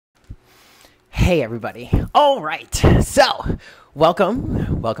Hey everybody. All right. So,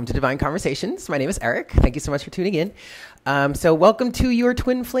 welcome to Divine Conversations. My name is Eric. Thank you so much for tuning in. So welcome to your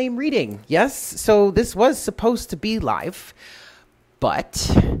twin flame reading. Yes. So this was supposed to be live,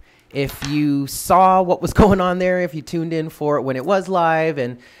 but if you saw what was going on there, if you tuned in for it when it was live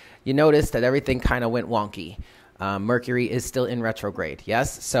and you noticed that everything kind of went wonky, Mercury is still in retrograde.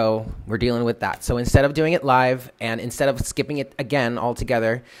 Yes. So we're dealing with that. So instead of doing it live and instead of skipping it again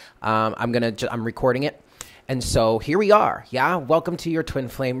altogether, I'm recording it. And so here we are. Yeah. Welcome to your twin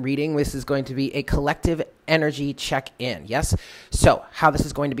flame reading. This is going to be a collective energy check-in. Yes. So how this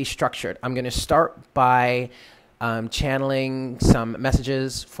is going to be structured, I'm going to start by channeling some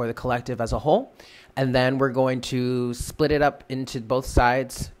messages for the collective as a whole. And then we're going to split it up into both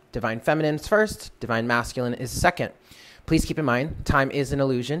sides. Divine feminine is first, divine masculine is second. Please keep in mind, time is an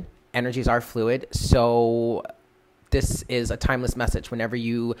illusion. Energies are fluid. So this is a timeless message. Whenever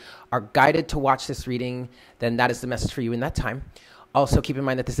you are guided to watch this reading, then that is the message for you in that time. Also, keep in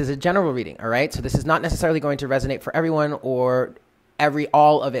mind that this is a general reading, all right? So this is not necessarily going to resonate for everyone, or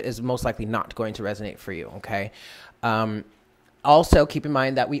all of it is most likely not going to resonate for you, okay? Also, keep in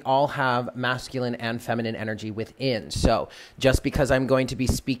mind that we all have masculine and feminine energy within. So just because I'm going to be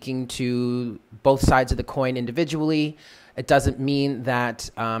speaking to both sides of the coin individually, it doesn't mean that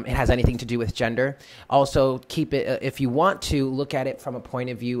it has anything to do with gender. Also, keep it, if you want to look at it from a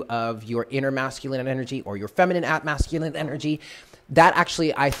point of view of your inner masculine energy or your feminine masculine energy, that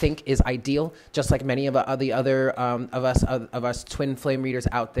actually, I think, is ideal. Just like many of the other of us twin flame readers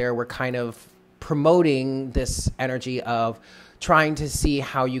out there, we're kind of promoting this energy of trying to see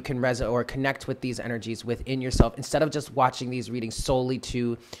how you can resonate or connect with these energies within yourself instead of just watching these readings solely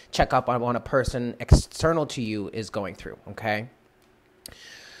to check up on what a person external to you is going through, okay?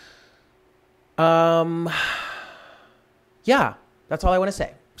 Yeah, that's all I want to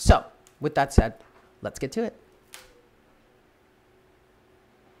say. So, with that said, let's get to it.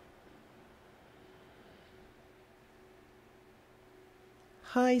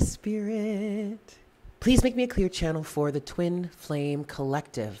 Hi, Spirit. Please make me a clear channel for the Twin Flame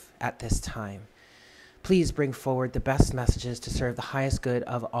Collective at this time. Please bring forward the best messages to serve the highest good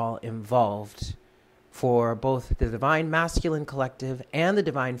of all involved for both the Divine Masculine Collective and the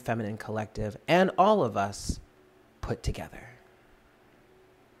Divine Feminine Collective and all of us put together.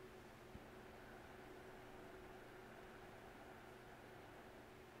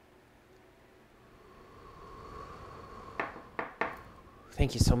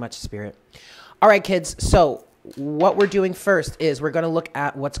 Thank you so much, Spirit. All right, kids. So what we're doing first is we're going to look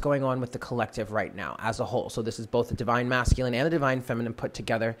at what's going on with the collective right now as a whole. So this is both the divine masculine and the divine feminine put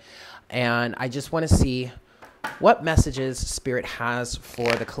together. And I just want to see what messages Spirit has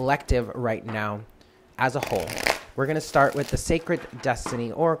for the collective right now as a whole. We're going to start with the Sacred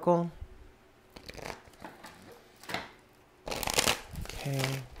Destiny Oracle. Okay.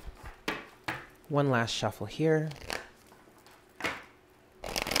 One last shuffle here.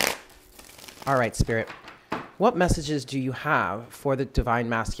 All right, Spirit, what messages do you have for the Divine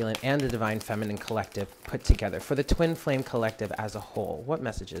Masculine and the Divine Feminine Collective put together? For the Twin Flame Collective as a whole, what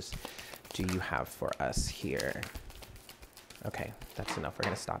messages do you have for us here? Okay, that's enough. We're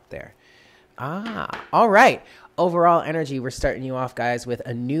going to stop there. All right. Overall energy, we're starting you off, guys, with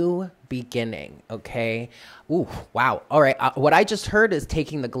a new beginning, okay? Ooh, wow. All right. What I just heard is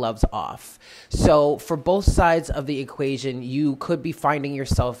taking the gloves off. So for both sides of the equation, you could be finding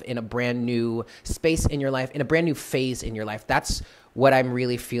yourself in a brand new space in your life, in a brand new phase in your life. That's what I'm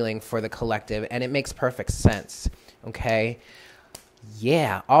really feeling for the collective, and it makes perfect sense, okay?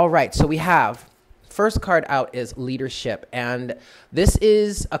 Yeah. All right. So we have... first card out is leadership, and this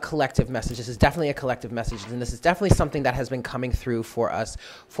is a collective message. This is definitely a collective message, and this is definitely something that has been coming through for us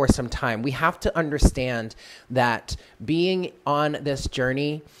for some time. We have to understand that being on this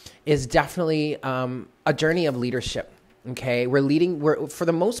journey is definitely a journey of leadership. Okay, for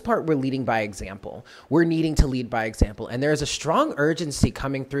the most part, we're leading by example. We're needing to lead by example. And there's a strong urgency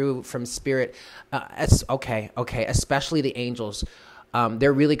coming through from Spirit. Especially the angels.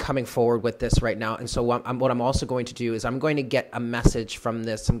 They're really coming forward with this right now. And so what I'm also going to do is I'm going to get a message from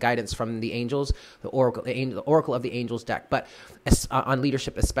this, some guidance from the angels, the Oracle of the Angels deck, but on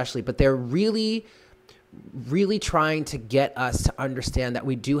leadership especially. But they're really trying to get us to understand that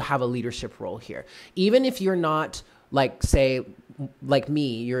we do have a leadership role here. Even if you're not, like, say, like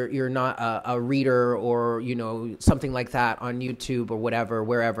me, you're not a reader or, you know, something like that on YouTube or whatever,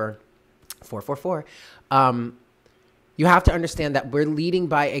 wherever, 444, You have to understand that we're leading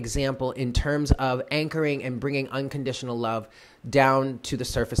by example in terms of anchoring and bringing unconditional love down to the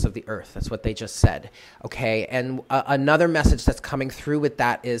surface of the earth. That's what they just said. Okay. And another message that's coming through with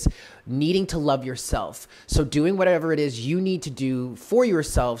that is needing to love yourself. So doing whatever it is you need to do for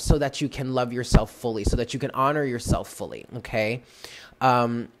yourself so that you can love yourself fully, so that you can honor yourself fully. Okay.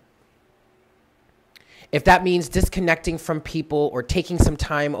 If that means disconnecting from people or taking some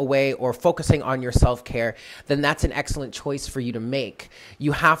time away or focusing on your self-care, then that's an excellent choice for you to make.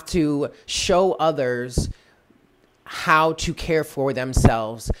 You have to show others how to care for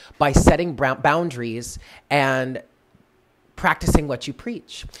themselves by setting boundaries and practicing what you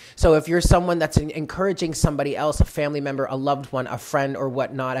preach. So if you're someone that's encouraging somebody else, a family member, a loved one, a friend or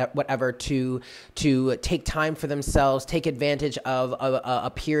whatnot, whatever, to take time for themselves, take advantage of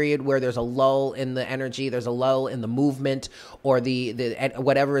a period where there's a lull in the energy, there's a lull in the movement or the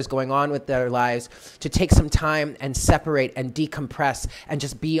whatever is going on with their lives, to take some time and separate and decompress and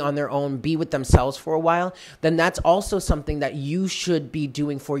just be on their own, be with themselves for a while, then that's also something that you should be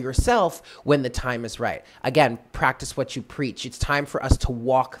doing for yourself when the time is right. Again, practice what you preach. It's time for us to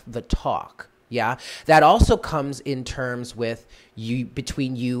walk the talk. Yeah. That also comes in terms with you,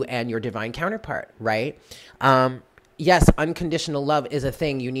 between you and your divine counterpart, right? Yes, unconditional love is a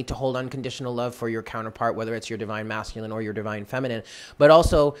thing. You need to hold unconditional love for your counterpart, whether it's your divine masculine or your divine feminine, but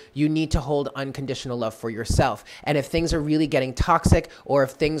also you need to hold unconditional love for yourself. And if things are really getting toxic, or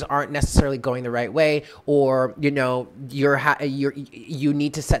if things aren't necessarily going the right way, or, you know, you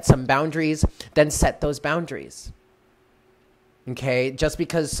need to set some boundaries, then set those boundaries. Okay. Just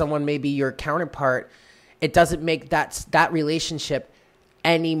because someone may be your counterpart, it doesn't make that relationship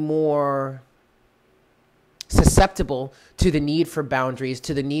any more susceptible to the need for boundaries,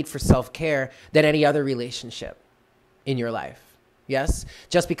 to the need for self-care than any other relationship in your life. Yes?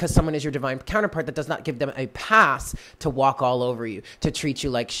 Just because someone is your divine counterpart, that does not give them a pass to walk all over you, to treat you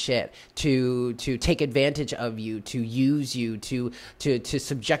like shit, to take advantage of you, to use you, to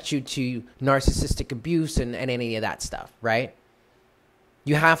subject you to narcissistic abuse and any of that stuff, right?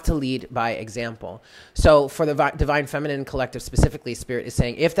 You have to lead by example. So for the Divine Feminine Collective specifically, Spirit is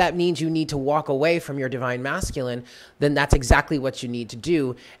saying, if that means you need to walk away from your Divine Masculine, then that's exactly what you need to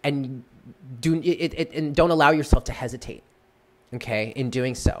do. And and don't allow yourself to hesitate, okay, in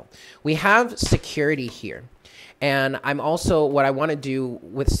doing so. We have security here. And I'm also, what I want to do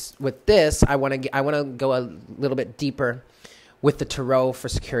with this, I want to go a little bit deeper with the tarot for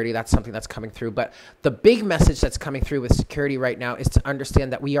security. That's something that's coming through. But the big message that's coming through with security right now is to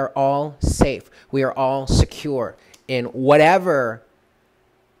understand that we are all safe. We are all secure in whatever.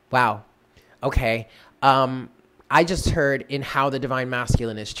 Wow. Okay. I just heard in how the Divine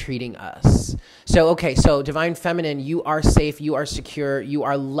Masculine is treating us. So, okay. So Divine Feminine, you are safe. You are secure. You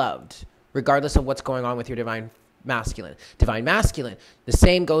are loved, regardless of what's going on with your Divine Masculine. Divine Masculine, the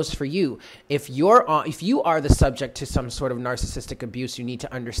same goes for you. If you are the subject to some sort of narcissistic abuse, you need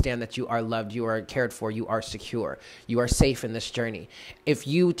to understand that you are loved, you are cared for, you are secure, you are safe in this journey. If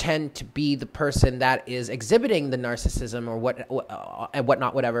you tend to be the person that is exhibiting the narcissism or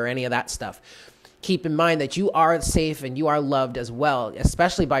whatnot, whatever, any of that stuff, keep in mind that you are safe and you are loved as well,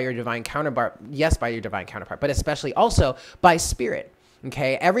 especially by your divine counterpart. Yes, by your divine counterpart, but especially also by Spirit.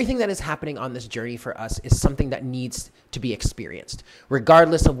 Okay, everything that is happening on this journey for us is something that needs to be experienced,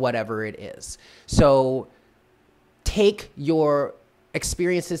 regardless of whatever it is. So take your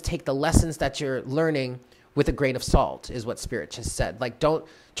experiences, take the lessons that you're learning with a grain of salt, is what Spirit just said. Like,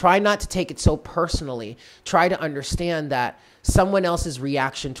 try not to take it so personally. Try to understand that someone else's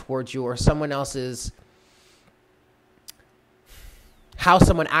reaction towards you, or how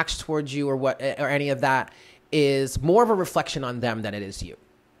someone acts towards you, or any of that, is more of a reflection on them than it is you.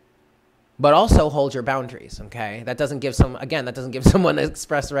 But also hold your boundaries, okay? That doesn't give someone an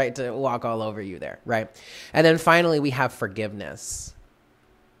express right to walk all over you there, right? And then finally, we have forgiveness.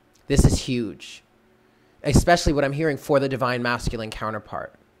 This is huge, especially what I'm hearing for the Divine Masculine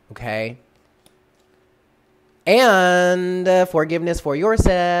counterpart, okay? And forgiveness for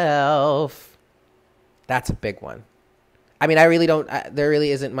yourself. That's a big one. I mean, there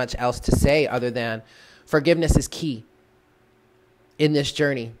really isn't much else to say other than forgiveness is key in this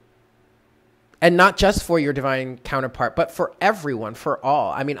journey. And not just for your divine counterpart, but for everyone, for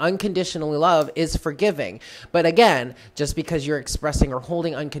all. I mean, unconditional love is forgiving. But again, just because you're expressing or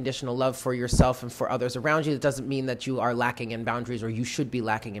holding unconditional love for yourself and for others around you, it doesn't mean that you are lacking in boundaries, or you should be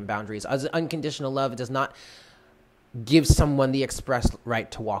lacking in boundaries. As unconditional love does not give someone the express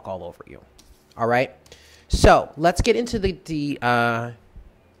right to walk all over you. All right? So let's get into the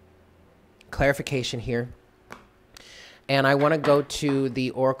clarification here. And I want to go to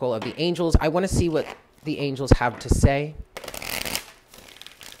the Oracle of the Angels. I want to see what the angels have to say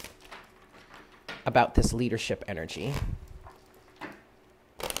about this leadership energy.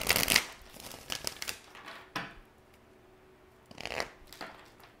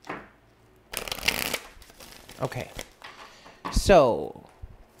 Okay, so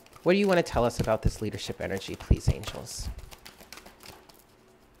what do you want to tell us about this leadership energy, please, angels?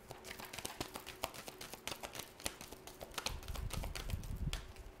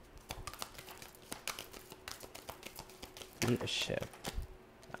 Leadership.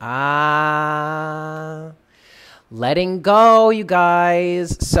 Letting go, you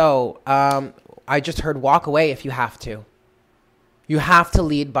guys. So, I just heard walk away if you have to. You have to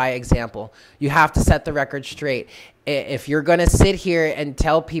lead by example. You have to set the record straight. If you're going to sit here and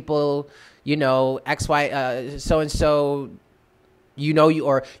tell people, you know, X, Y, so-and-so, you know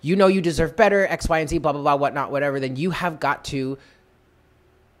you deserve better, X, Y, and Z, blah, blah, blah, whatnot, whatever, then you have got to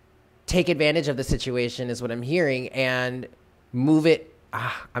take advantage of the situation is what I'm hearing, and move it.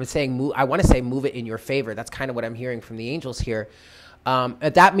 I'm saying move. I want to say move it in your favor. That's kind of what I'm hearing from the angels here.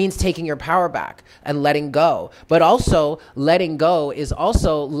 That means taking your power back and letting go. But also letting go is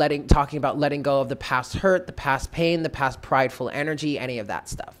also talking about letting go of the past hurt, the past pain, the past prideful energy, any of that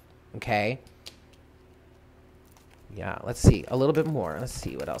stuff. Okay. Yeah. Let's see a little bit more. Let's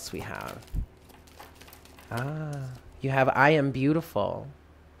see what else we have. You have, I am beautiful.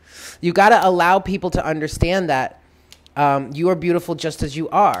 You got to allow people to understand that you are beautiful just as you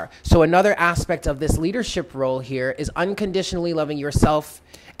are. So another aspect of this leadership role here is unconditionally loving yourself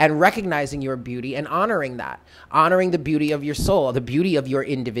and recognizing your beauty and honoring that. Honoring the beauty of your soul, the beauty of your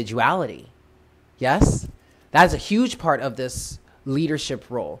individuality. Yes? That is a huge part of this leadership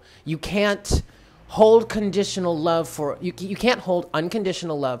role. You can't hold conditional love for, you can't hold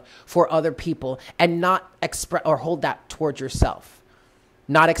unconditional love for other people and not express or hold that towards yourself.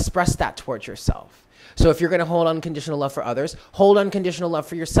 Not express that towards yourself. So if you're going to hold unconditional love for others, hold unconditional love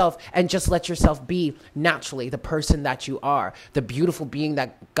for yourself and just let yourself be naturally the person that you are, the beautiful being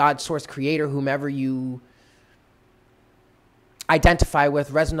that God, source, creator, whomever you identify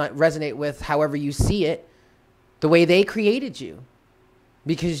with, resonate with, however you see it, the way they created you,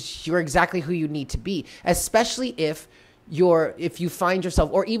 because you're exactly who you need to be, especially if you find yourself,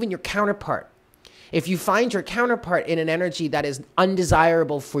 or even your counterpart, if you find your counterpart in an energy that is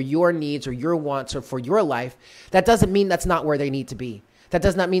undesirable for your needs or your wants or for your life, that doesn't mean that's not where they need to be. That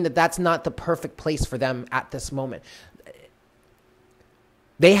does not mean that that's not the perfect place for them at this moment.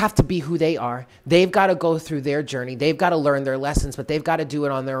 They have to be who they are. They've got to go through their journey. They've got to learn their lessons, but they've got to do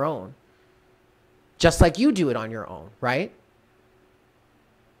it on their own. Just like you do it on your own, right?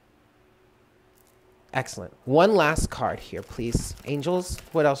 Excellent. One last card here, please. Angels,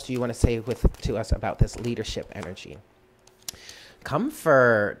 what else do you want to say to us about this leadership energy?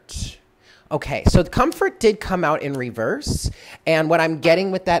 Comfort. Okay, so comfort did come out in reverse. And what I'm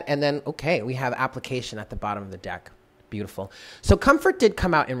getting with that, and then, okay, we have application at the bottom of the deck. Beautiful. So comfort did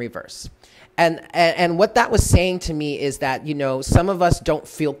come out in reverse. And what that was saying to me is that, you know, some of us don't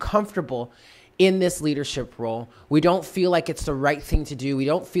feel comfortable in this leadership role. We don't feel like it's the right thing to do. We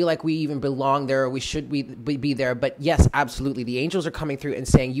don't feel like we even belong there, or we should be there. But yes, absolutely. The angels are coming through and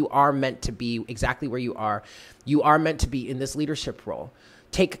saying you are meant to be exactly where you are. You are meant to be in this leadership role.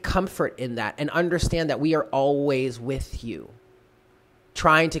 Take comfort in that and understand that we are always with you,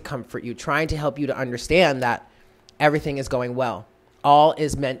 trying to comfort you, trying to help you to understand that everything is going well. All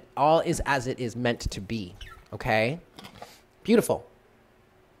is as it is meant to be. Okay? Beautiful.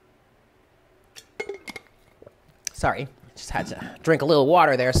 Sorry, just had to drink a little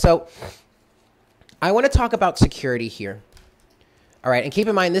water there. So I want to talk about security here. All right, and keep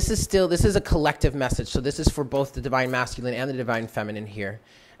in mind, this is a collective message. So this is for both the divine masculine and the divine feminine here.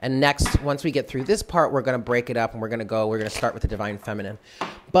 And next, once we get through this part, we're going to break it up and we're going to start with the divine feminine.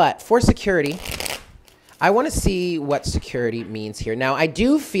 But for security, I want to see what security means here. Now, I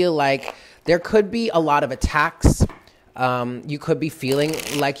do feel like there could be a lot of attacks. You could be feeling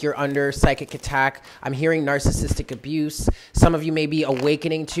like you're under psychic attack. I'm hearing narcissistic abuse. Some of you may be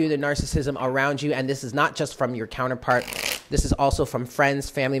awakening to the narcissism around you, and this is not just from your counterpart. This is also from friends,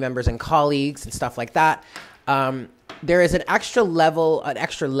 family members, and colleagues and stuff like that. There is an extra level, an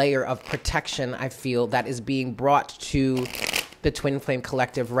extra layer of protection, I feel, that is being brought to the Twin Flame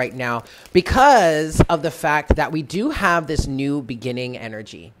Collective right now because of the fact that we do have this new beginning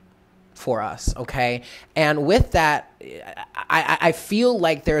energy for us, okay? And with that, I feel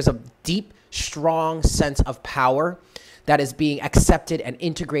like there's a deep, strong sense of power that is being accepted and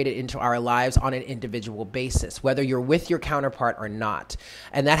integrated into our lives on an individual basis, whether you're with your counterpart or not.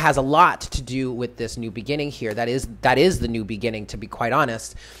 And that has a lot to do with this new beginning here. That is the new beginning, to be quite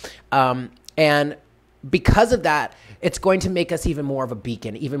honest. And because of that, it's going to make us even more of a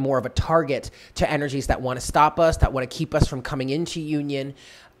beacon, even more of a target to energies that want to stop us, that want to keep us from coming into union,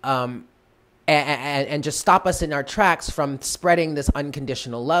 and just stop us in our tracks from spreading this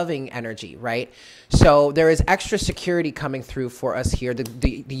unconditional loving energy, right? So there is extra security coming through for us here.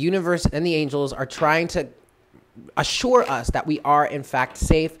 The universe and the angels are trying to assure us that we are, in fact,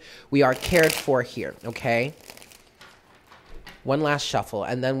 safe. We are cared for here, okay? One last shuffle,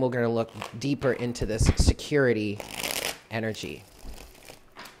 and then we're going to look deeper into this security energy.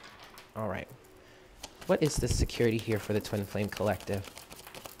 All right. What is this security here for the Twin Flame Collective?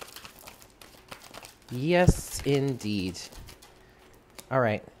 Yes, indeed. All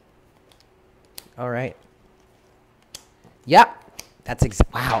right. All right. Yep. That's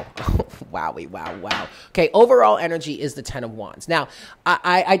wow. Wowie, wow. Okay, overall energy is the Ten of Wands. Now,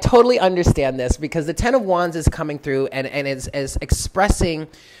 I totally understand this because the Ten of Wands is coming through and is expressing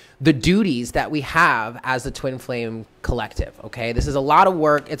the duties that we have as the Twin Flame Collective, okay? This is a lot of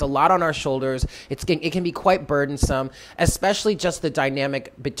work. It's a lot on our shoulders. It can be quite burdensome, especially just the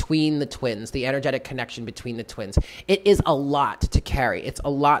dynamic between the twins, the energetic connection between the twins. It is a lot to carry. It's a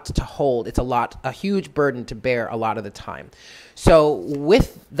lot to hold. It's a huge burden to bear a lot of the time. So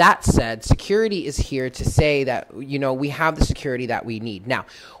with that said, security is here to say that, you know, we have the security that we need. Now,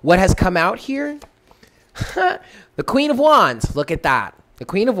 what has come out here? The Queen of Wands. Look at that. The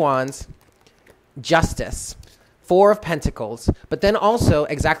Queen of Wands, Justice, Four of Pentacles, but then also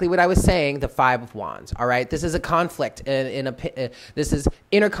exactly what I was saying, the Five of Wands. All right, this is a conflict. This is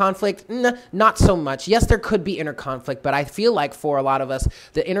inner conflict. Not so much. Yes, there could be inner conflict, but I feel like for a lot of us,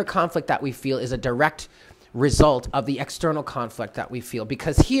 the inner conflict that we feel is a direct result of the external conflict that we feel.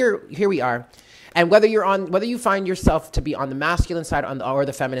 Because here we are. And whether you find yourself to be on the masculine side or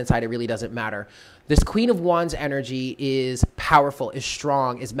the feminine side, it really doesn't matter. This Queen of Wands energy is powerful, is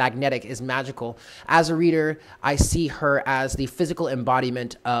strong, is magnetic, is magical. As a reader, I see her as the physical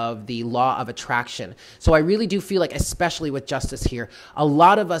embodiment of the law of attraction. So I really do feel like, especially with Justice here, a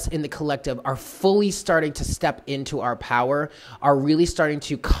lot of us in the collective are fully starting to step into our power, are really starting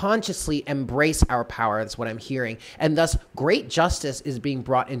to consciously embrace our power. That's what I'm hearing. And thus, great justice is being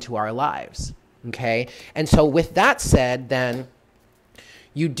brought into our lives. Okay? And so with that said, then,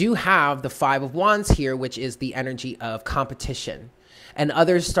 you do have the Five of Wands here, which is the energy of competition. And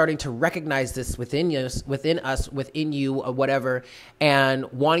others starting to recognize this within us, within you, or whatever, and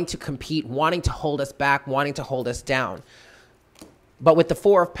wanting to compete, wanting to hold us back, wanting to hold us down. But with the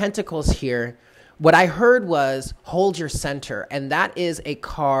Four of Pentacles here, what I heard was hold your center. And that is a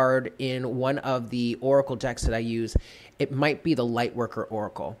card in one of the Oracle decks that I use. It might be the Lightworker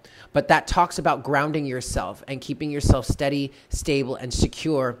Oracle. But that talks about grounding yourself and keeping yourself steady, stable, and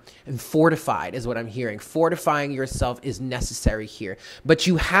secure and fortified is what I'm hearing. Fortifying yourself is necessary here. But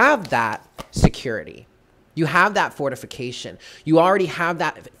you have that security. You have that fortification. You already have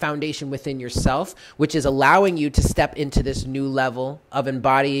that foundation within yourself, which is allowing you to step into this new level of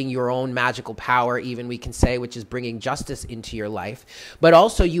embodying your own magical power, even we can say, which is bringing justice into your life. But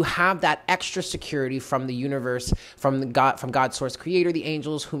also you have that extra security from the universe, from God's source creator, the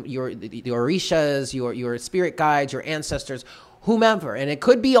angels, the Orishas, your spirit guides, your ancestors, whomever. And it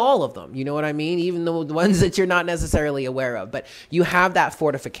could be all of them. You know what I mean? Even the ones that you're not necessarily aware of. But you have that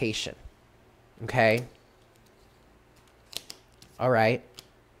fortification. Okay? All right.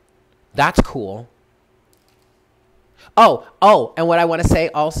 That's cool. Oh, and what I want to say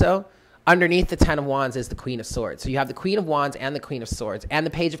also, underneath the Ten of Wands is the Queen of Swords. So you have the Queen of Wands and the Queen of Swords and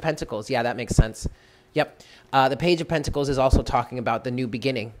the Page of Pentacles. Yeah, that makes sense. Yep. The Page of Pentacles is also talking about the new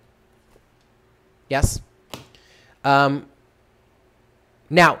beginning. Yes? Now,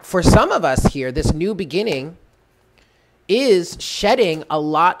 for some of us here, this new beginning is shedding a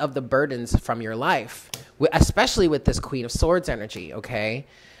lot of the burdens from your life, especially with this Queen of Swords energy, okay?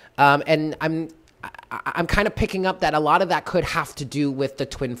 And I'm kind of picking up that a lot of that could have to do with the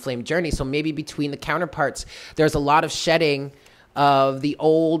twin flame journey. So maybe between the counterparts, there's a lot of shedding of the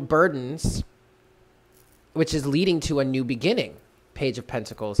old burdens, which is leading to a new beginning. Page of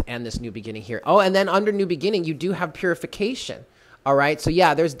Pentacles and this new beginning here. Oh, and then under new beginning, you do have purification. All right. So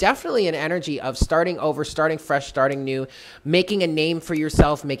yeah, there's definitely an energy of starting over, starting fresh, starting new, making a name for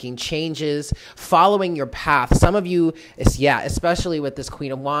yourself, making changes, following your path. Some of you, especially with this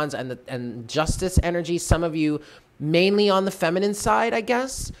Queen of Wands and Justice energy, some of you mainly on the feminine side, I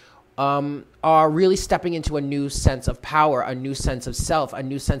guess, are really stepping into a new sense of power, a new sense of self, a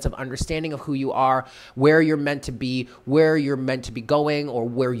new sense of understanding of who you are, where you're meant to be, where you're meant to be going, or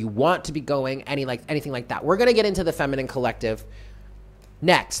where you want to be going, anything like that. We're going to get into the feminine collective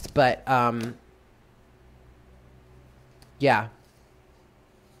next, but yeah.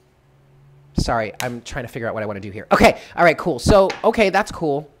 Sorry, I'm trying to figure out what I want to do here. Okay, all right, cool. So, okay, that's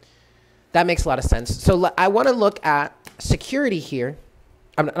cool. That makes a lot of sense. So I want to look at security here.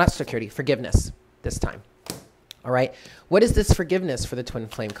 Not security, forgiveness this time. All right. What is this forgiveness for the Twin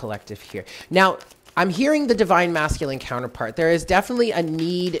Flame Collective here? Now, I'm hearing the divine masculine counterpart. There is definitely a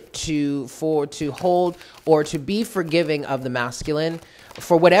need to hold or to be forgiving of the masculine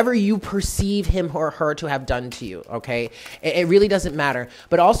for whatever you perceive him or her to have done to you, okay? It really doesn't matter.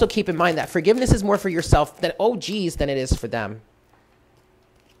 But also keep in mind that forgiveness is more for yourself than it is for them.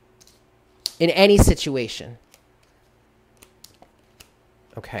 In any situation.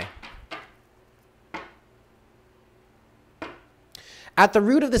 Okay. At the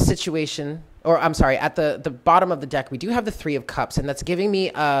root of the situation, or I'm sorry, at the bottom of the deck, we do have the Three of Cups, and that's giving me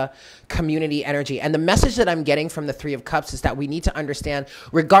a community energy. And the message that I'm getting from the Three of Cups is that we need to understand,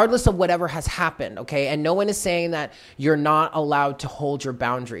 regardless of whatever has happened, okay? And no one is saying that you're not allowed to hold your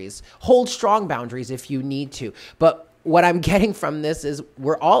boundaries. Hold strong boundaries if you need to. But what I'm getting from this is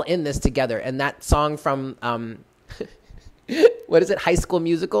we're all in this together. And that song from, what is it, High School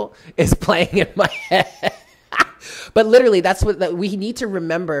Musical, is playing in my head. But literally, that's what we need to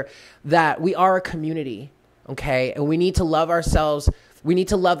remember, that we are a community, okay? And we need to love ourselves. We need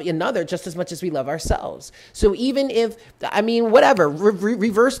to love another just as much as we love ourselves. So even if, I mean, whatever,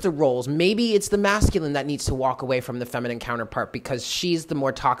 reverse the roles. Maybe it's the masculine that needs to walk away from the feminine counterpart because she's the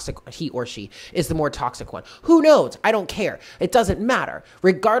more toxic, he or she is the more toxic one. Who knows? I don't care. It doesn't matter.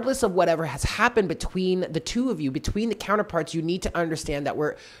 Regardless of whatever has happened between the two of you, between the counterparts, you need to understand that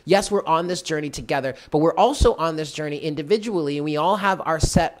we're on this journey together, but we're also on this journey individually, and we all have our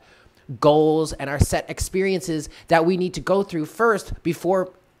set goals and our set experiences that we need to go through first before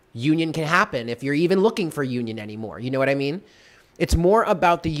union can happen, if you're even looking for union anymore. You know what I mean? It's more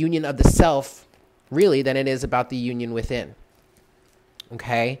about the union of the self, really, than it is about the union within.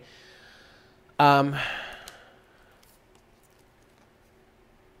 Okay?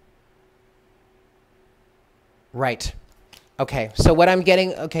 Right. Okay, so what I'm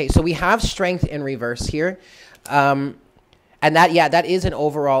getting, okay, so we have strength in reverse here. And that is an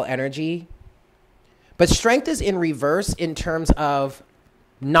overall energy. But strength is in reverse in terms of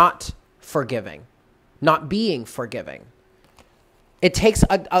not forgiving, not being forgiving. It takes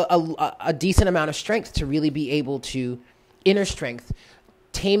a decent amount of strength to really be able to, inner strength,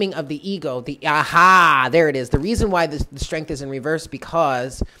 taming of the ego, there it is. The reason why the strength is in reverse,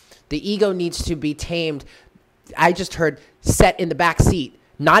 because the ego needs to be tamed. I just heard set in the back seat,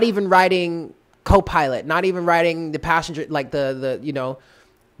 not even riding co-pilot, not even riding the passenger, like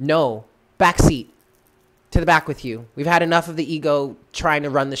no, back seat, to the back with you. We've had enough of the ego trying to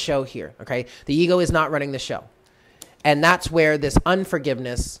run the show here, okay? The ego is not running the show. And that's where this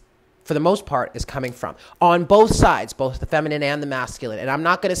unforgiveness, for the most part, is coming from. On both sides, both the feminine and the masculine. And I'm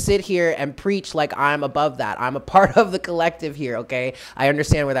not going to sit here and preach like I'm above that. I'm a part of the collective here, okay? I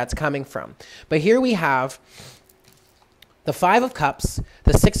understand where that's coming from. But here we have the Five of Cups,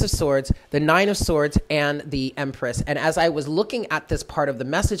 the Six of Swords, the Nine of Swords, and the Empress. And as I was looking at this part of the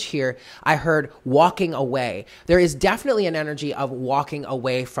message here, I heard walking away. There is definitely an energy of walking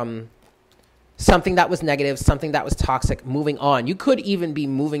away from something that was negative, something that was toxic, moving on. You could even be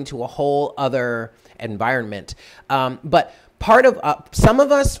moving to a whole other environment. But part of, some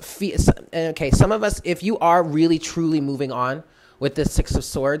of us, if you are really truly moving on with the Six of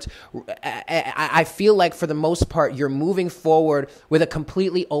Swords, I feel like for the most part, you're moving forward with a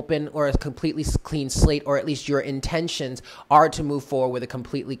completely open or a completely clean slate, or at least your intentions are to move forward with a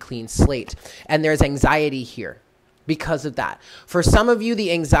completely clean slate. And there's anxiety here because of that. For some of you,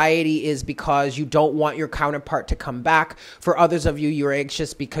 the anxiety is because you don't want your counterpart to come back. For others of you, you're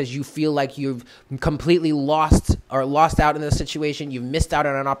anxious because you feel like you've completely lost out in the situation. You've missed out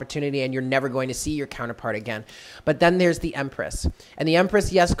on an opportunity and you're never going to see your counterpart again. But then there's the Empress. And the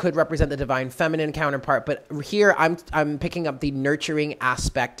Empress, yes, could represent the divine feminine counterpart, but here I'm picking up the nurturing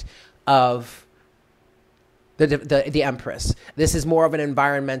aspect of the Empress. This is more of an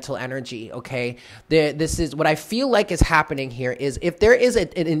environmental energy, okay? This is what I feel like is happening here is if there is an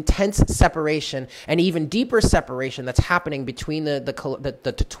intense separation, an even deeper separation that's happening between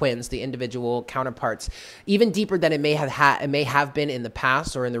the twins, the individual counterparts, even deeper than it may have been in the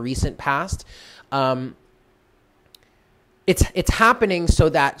past or in the recent past. It's happening so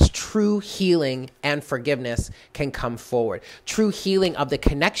that true healing and forgiveness can come forward. True healing of the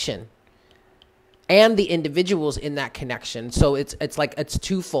connection and the individuals in that connection. So it's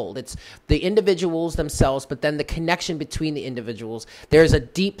twofold. It's the individuals themselves, but then the connection between the individuals. There's a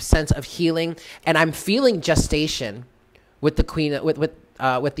deep sense of healing, and I'm feeling gestation with the Queen,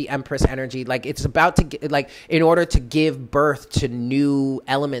 with the Empress energy. Like it's about to in order to give birth to new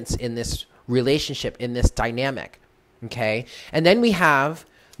elements in this relationship, in this dynamic. Okay. And then we have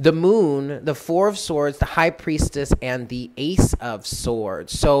the moon, the Four of Swords, the High Priestess, and the Ace of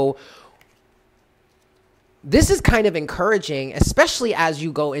Swords. So this is kind of encouraging, especially as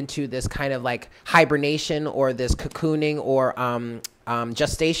you go into this kind of like hibernation or this cocooning or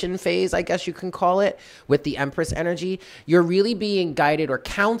gestation phase, I guess you can call it, with the Empress energy. You're really being guided or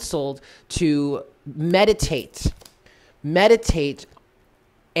counseled to meditate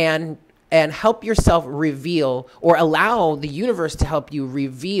and help yourself reveal, or allow the universe to help you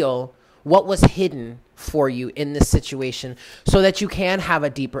reveal what was hidden for you in this situation, so that you can have a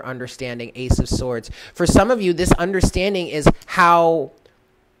deeper understanding. Ace of Swords. For some of you, this understanding is how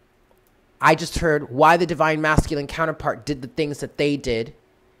I just heard why the divine masculine counterpart did the things that they did,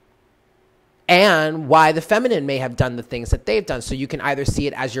 and why the feminine may have done the things that they've done. So you can either see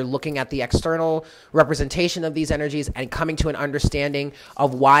it as you're looking at the external representation of these energies and coming to an understanding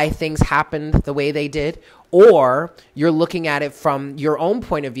of why things happened the way they did, or you're looking at it from your own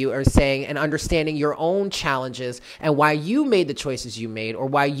point of view, or saying and understanding your own challenges and why you made the choices you made, or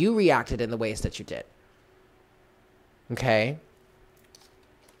why you reacted in the ways that you did. Okay?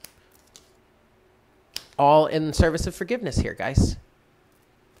 All in service of forgiveness here, guys.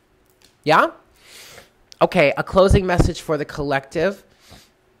 Yeah? Okay, a closing message for the collective.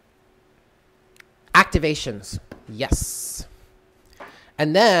 Activations. Yes.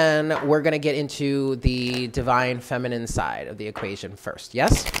 And then we're going to get into the divine feminine side of the equation first.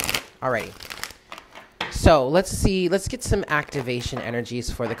 Yes? Alrighty. So let's see. Let's get some activation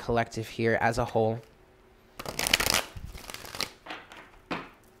energies for the collective here as a whole.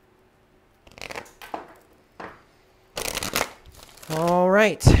 All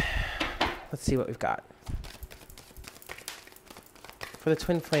right. Let's see what we've got. For the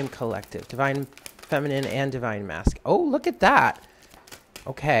Twin Flame Collective, Divine Feminine and Divine Masculine. Oh, look at that.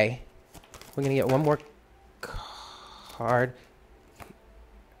 Okay. We're going to get one more card.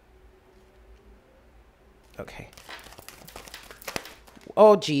 Okay.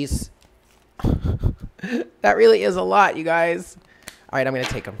 Oh, geez. That really is a lot, you guys. All right, I'm going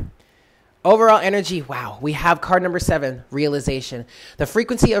to take them. Overall energy, wow. We have card number 7, realization. The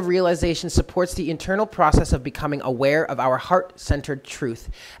frequency of realization supports the internal process of becoming aware of our heart-centered truth,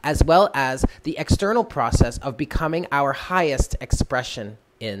 as well as the external process of becoming our highest expression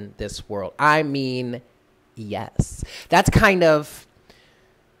in this world. I mean, yes. That's kind of,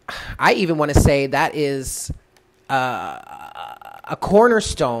 I even want to say that is a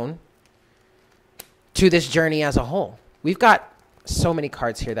cornerstone to this journey as a whole. We've got so many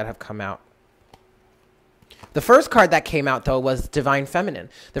cards here that have come out. The first card that came out, though, was Divine Feminine.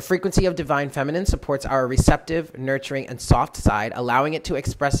 The frequency of Divine Feminine supports our receptive, nurturing, and soft side, allowing it to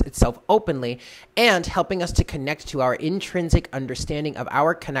express itself openly and helping us to connect to our intrinsic understanding of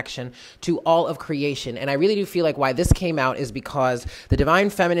our connection to all of creation. And I really do feel like why this came out is because the Divine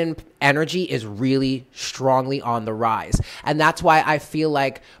Feminine energy is really strongly on the rise. And that's why I feel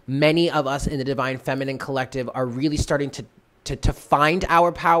like many of us in the Divine Feminine collective are really starting to find our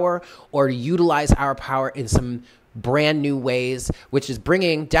power or to utilize our power in some brand new ways, which is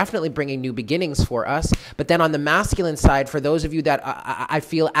definitely bringing new beginnings for us. But then on the masculine side, for those of you that I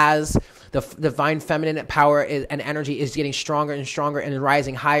feel as the divine feminine power and energy is getting stronger and stronger and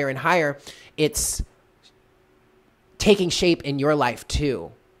rising higher and higher, it's taking shape in your life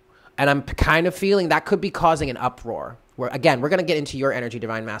too. And I'm kind of feeling that could be causing an uproar. Where again, we're going to get into your energy,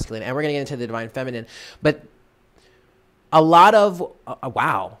 divine masculine, and we're going to get into the divine feminine. But a lot of,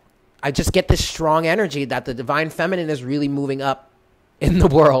 wow, I just get this strong energy that the divine feminine is really moving up in the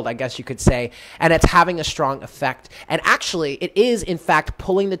world, I guess you could say, and it's having a strong effect. And actually, it is, in fact,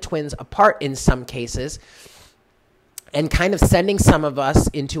 pulling the twins apart in some cases and kind of sending some of us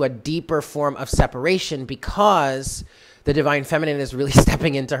into a deeper form of separation because the divine feminine is really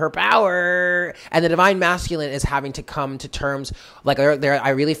stepping into her power, and the divine masculine is having to come to terms. Like I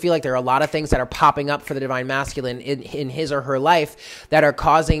really feel like there are a lot of things that are popping up for the divine masculine in his or her life that are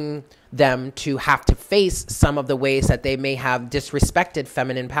causing them to have to face some of the ways that they may have disrespected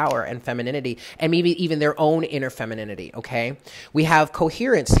feminine power and femininity, and maybe even their own inner femininity, okay? We have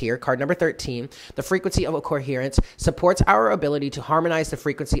coherence here, card number 13. The frequency of a coherence supports our ability to harmonize the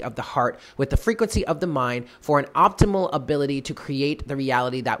frequency of the heart with the frequency of the mind for an optimal ability to create the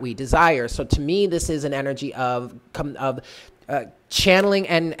reality that we desire. So to me, this is an energy of channeling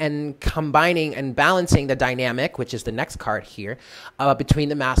and combining and balancing the dynamic, which is the next card here, between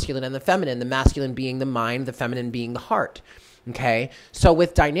the masculine and the feminine, the masculine being the mind, the feminine being the heart. Okay, so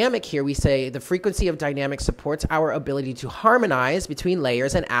with dynamic here, we say the frequency of dynamic supports our ability to harmonize between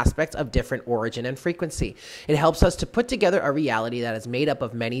layers and aspects of different origin and frequency. It helps us to put together a reality that is made up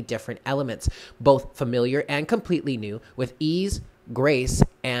of many different elements, both familiar and completely new, with ease, grace,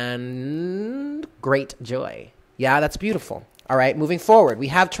 and great joy. Yeah, that's beautiful. All right, moving forward, we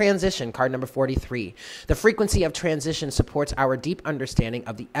have transition, card number 43. The frequency of transition supports our deep understanding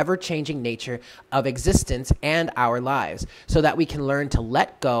of the ever-changing nature of existence and our lives, so that we can learn to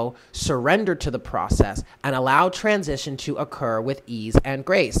let go, surrender to the process, and allow transition to occur with ease and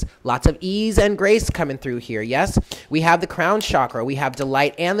grace. Lots of ease and grace coming through here, yes? We have the crown chakra, we have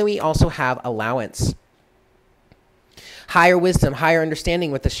delight, and then we also have allowance. Higher wisdom, higher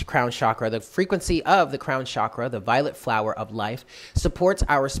understanding with the crown chakra. The frequency of the crown chakra, the violet flower of life, supports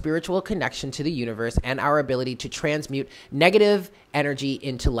our spiritual connection to the universe and our ability to transmute negative energy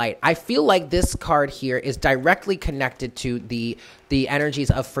into light. I feel like this card here is directly connected to the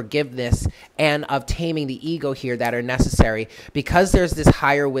energies of forgiveness and of taming the ego here that are necessary, because there's this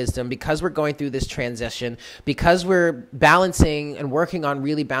higher wisdom, because we're going through this transition, because we're balancing and working on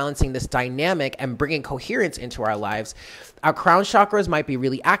really balancing this dynamic and bringing coherence into our lives. Our crown chakras might be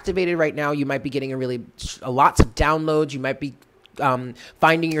really activated right now. You might be getting lots of downloads. You might be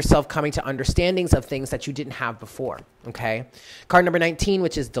finding yourself coming to understandings of things that you didn't have before. Okay. Card number 19,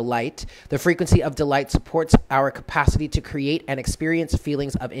 which is delight. The frequency of delight supports our capacity to create and experience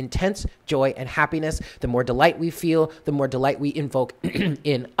feelings of intense joy and happiness. The more delight we feel, the more delight we invoke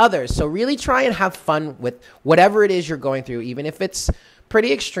in others. So really try and have fun with whatever it is you're going through, even if it's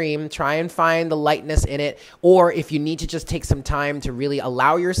pretty extreme. Try and find the lightness in it. Or if you need to just take some time to really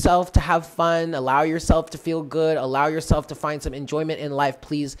allow yourself to have fun, allow yourself to feel good, allow yourself to find some enjoyment in life,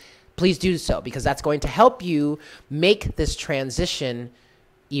 please do so, because that's going to help you make this transition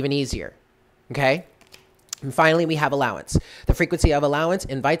even easier. Okay? And finally, we have allowance. The frequency of allowance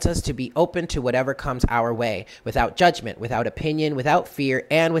invites us to be open to whatever comes our way, without judgment, without opinion, without fear,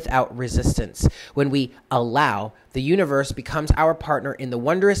 and without resistance. When we allow, the universe becomes our partner in the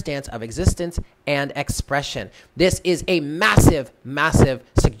wondrous dance of existence and expression. This is a massive, massive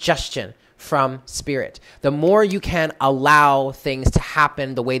suggestion from Spirit. The more you can allow things to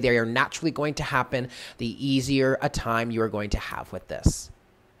happen the way they are naturally going to happen, the easier a time you are going to have with this.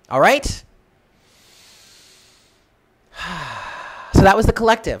 All right? So that was the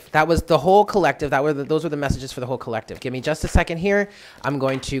collective. That was the whole collective. Those were the messages for the whole collective. Give me just a second here. I'm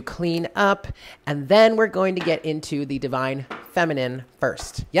going to clean up, and then we're going to get into the divine feminine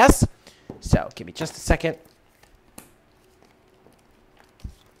first. Yes? So give me just a second.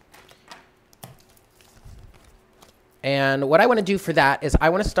 And what I want to do for that is I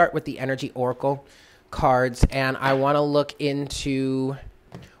want to start with the energy oracle cards, and I want to look into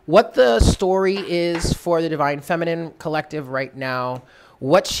what the story is for the divine feminine collective right now,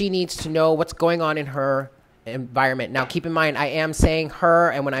 what she needs to know, what's going on in her environment. Now, keep in mind, I am saying her,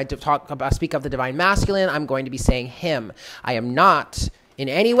 and when I speak of the divine masculine, I'm going to be saying him. I am not in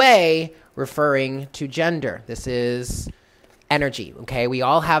any way referring to gender. This is energy, okay? We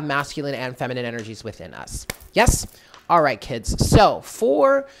all have masculine and feminine energies within us. Yes? All right, kids. So,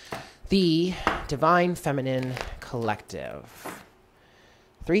 for the divine feminine collective,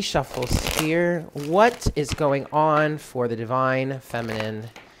 3 shuffles here. What is going on for the divine feminine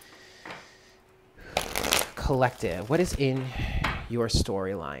collective? What is in your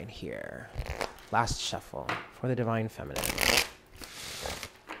storyline here? Last shuffle for the divine feminine.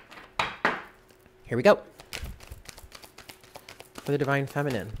 Here we go. For the divine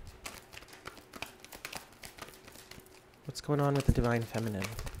feminine. What's going on with the divine feminine?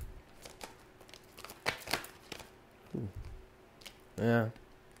 Ooh. Yeah.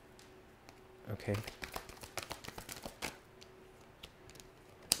 Okay.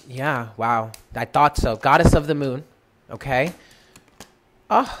 Yeah, wow. I thought so. Goddess of the moon. Okay.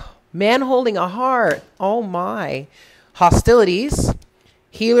 Oh, man holding a heart. Oh my. Hostilities.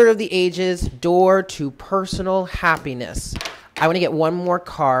 Healer of the ages. Door to personal happiness. I want to get one more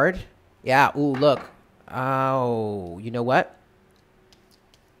card. Yeah. Ooh, look. Oh, you know what?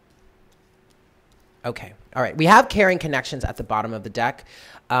 Okay. All right. We have caring connections at the bottom of the deck.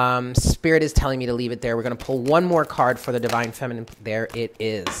 Spirit is telling me to leave it there. We're going to pull one more card for the divine feminine. There it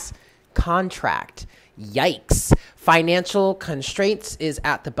is. Contract. Yikes. Financial constraints is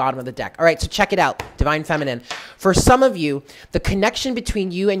at the bottom of the deck. All right, so check it out. Divine feminine. For some of you, the connection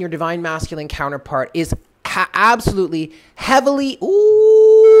between you and your divine masculine counterpart is absolutely heavily,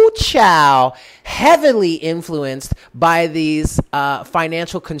 heavily influenced by these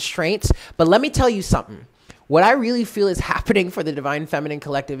financial constraints. But let me tell you something. what I really feel is happening for the Divine Feminine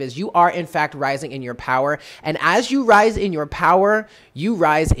Collective is you are in fact rising in your power. And as you rise in your power, you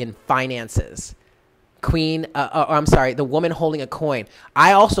rise in finances. The woman holding a coin.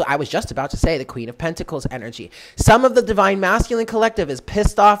 I was just about to say the Queen of Pentacles energy. Some of the Divine Masculine Collective is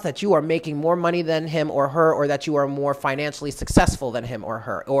pissed off that you are making more money than him or her, or that you are more financially successful than him or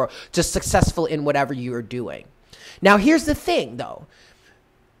her, or just successful in whatever you are doing. Now, here's the thing, though.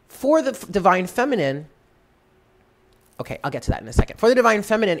 For the Divine Feminine, okay, I'll get to that in a second. For the Divine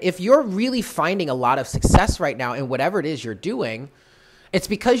Feminine, if you're really finding a lot of success right now in whatever it is you're doing, it's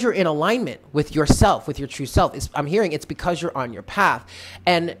because you're in alignment with yourself, with your true self. I'm hearing it's because you're on your path.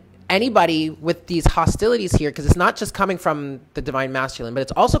 And anybody with these hostilities here, because it's not just coming from the Divine Masculine, but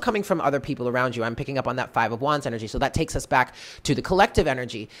it's also coming from other people around you. I'm picking up on that Five of Wands energy. So that takes us back to the collective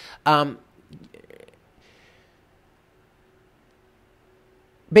energy.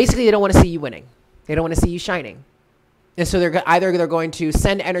 Basically, they don't want to see you winning. They don't want to see you shining. And so they're going to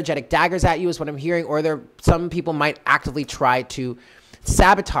send energetic daggers at you is what I'm hearing, or some people might actively try to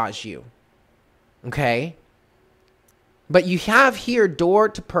sabotage you. Okay? But you have here door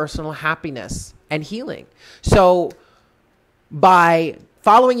to personal happiness and healing. So by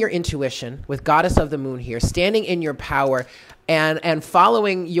following your intuition with Goddess of the Moon here, standing in your power and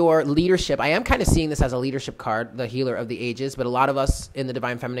following your leadership. I am kind of seeing this as a leadership card, the healer of the ages, but a lot of us in the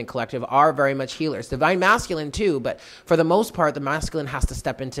Divine Feminine Collective are very much healers. Divine Masculine too, but for the most part, the masculine has to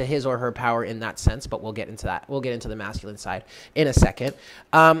step into his or her power in that sense, but we'll get into that. We'll get into the masculine side in a second.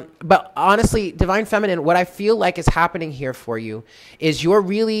 But honestly, Divine Feminine, what I feel like is happening here for you is you're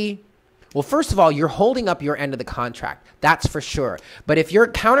really... Well, first of all, you're holding up your end of the contract. That's for sure. But if your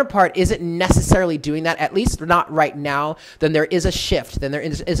counterpart isn't necessarily doing that, at least not right now, then there is a shift. Then there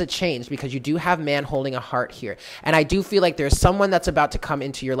is a change, because you do have man holding a heart here. And I do feel like there's someone that's about to come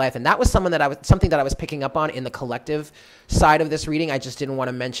into your life. And that was something that I was picking up on in the collective side of this reading. I just didn't want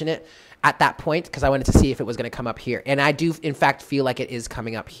to mention it at that point because I wanted to see if it was going to come up here. And I do, in fact, feel like it is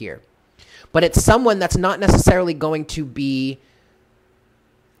coming up here. But it's someone that's not necessarily going to be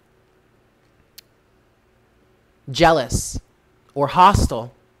jealous or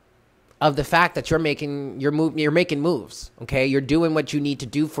hostile of the fact that you're making moves. Okay, you're doing what you need to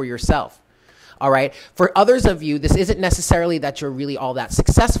do for yourself. All right. For others of you, this isn't necessarily that you're really all that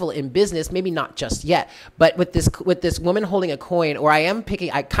successful in business. Maybe not just yet. But with this woman holding a coin, or I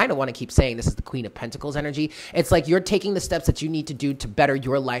kind of want to keep saying this is the Queen of Pentacles energy. It's like you're taking the steps that you need to do to better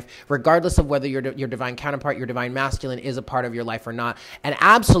your life, regardless of whether your divine counterpart, your divine masculine, is a part of your life or not. And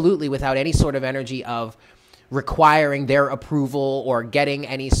absolutely without any sort of energy of requiring their approval or getting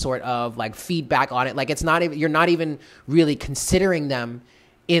any sort of like feedback on it. Like you're not even really considering them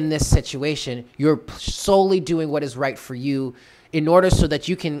in this situation. You're solely doing what is right for you in order so that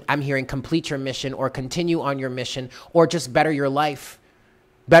you can, I'm hearing, complete your mission or continue on your mission or just better your life,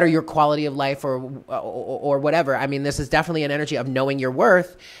 better your quality of life or whatever. I mean, this is definitely an energy of knowing your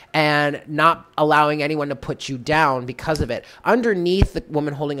worth and not allowing anyone to put you down because of it. Underneath the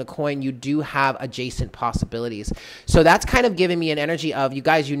woman holding a coin, you do have adjacent possibilities. So that's kind of giving me an energy of, you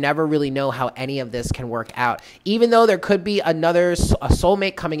guys, you never really know how any of this can work out. Even though there could be a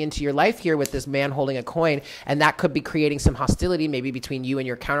soulmate coming into your life here with this man holding a coin, and that could be creating some hostility maybe between you and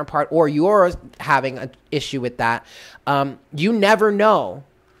your counterpart, or you're having an issue with that. You never know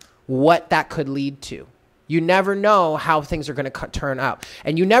what that could lead to. You never know how things are going to turn out.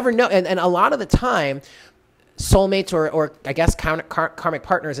 And you never know. And a lot of the time, soulmates or I guess karmic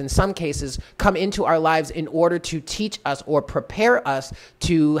partners in some cases come into our lives in order to teach us or prepare us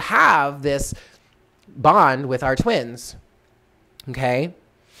to have this bond with our twins. Okay?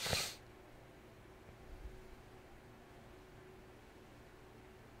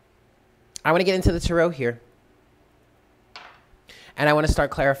 I want to get into the tarot here. And I want to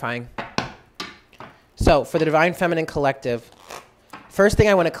start clarifying. So for the Divine Feminine Collective, first thing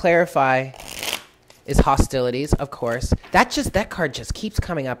I want to clarify is hostilities, of course. That card just keeps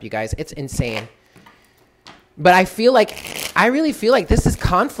coming up, you guys. It's insane. But I really feel like this is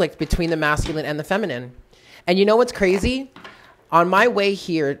conflict between the masculine and the feminine. And you know what's crazy? On my way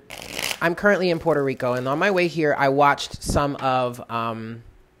here, I'm currently in Puerto Rico, and on my way here, I watched some of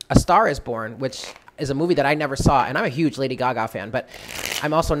A Star is Born, which is a movie that I never saw, and I'm a huge Lady Gaga fan, but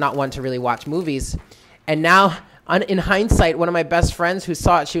I'm also not one to really watch movies. And now, in hindsight, one of my best friends who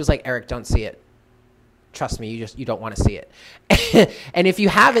saw it, she was like, "Eric, don't see it. Trust me, you don't want to see it." And if you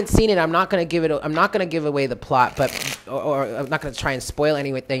haven't seen it, I'm not going to give away the plot, or I'm not going to try and spoil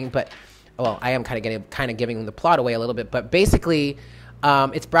anything. But well, I am kind of giving the plot away a little bit. But basically,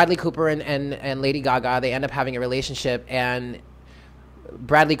 it's Bradley Cooper and Lady Gaga. They end up having a relationship, and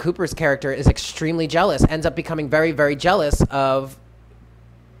Bradley Cooper's character is extremely jealous, ends up becoming very, very jealous of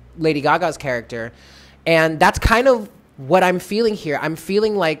Lady Gaga's character. And that's kind of what I'm feeling here. I'm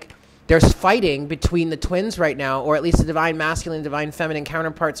feeling like there's fighting between the twins right now, or at least the divine masculine, divine feminine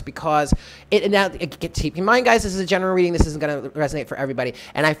counterparts, because keep in mind, guys, this is a general reading. This isn't going to resonate for everybody.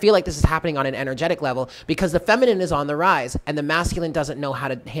 And I feel like this is happening on an energetic level because the feminine is on the rise and the masculine doesn't know how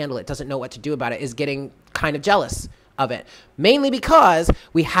to handle it, doesn't know what to do about it, is getting kind of jealous of it. Mainly because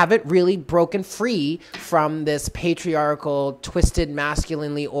we haven't really broken free from this patriarchal, twisted,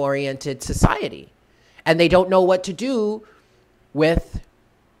 masculinely oriented society. And they don't know what to do with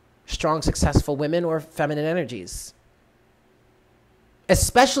strong, successful women or feminine energies.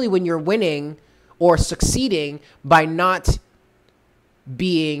 Especially when you're winning or succeeding by not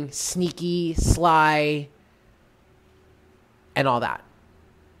being sneaky, sly, and all that.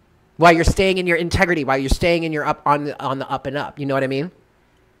 While you're staying in your integrity, while you're staying in your on the up and up. You know what I mean?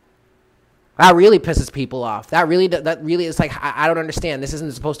 That really pisses people off. That really is like, I don't understand. This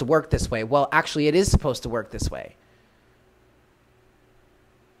isn't supposed to work this way. Well, actually, it is supposed to work this way.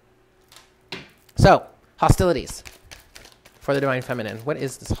 So, hostilities for the divine feminine. What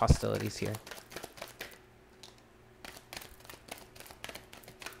is this hostilities here?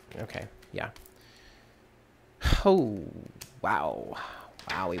 Okay, yeah. Oh, wow.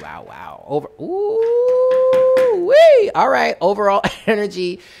 Wowie, wow, wow. Ooh, wee. All right, overall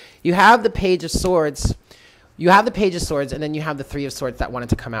energy. You have the Page of Swords. You have the Page of Swords, and then you have the Three of Swords that wanted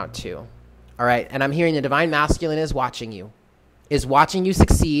to come out too. All right, and I'm hearing the divine masculine is watching you. Is watching you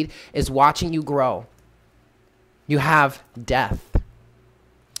succeed, is watching you grow. You have Death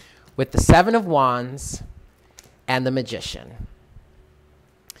with the Seven of Wands and the Magician.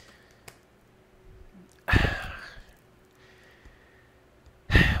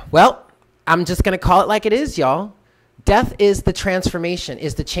 Well, I'm just going to call it like it is, y'all. Death is the transformation,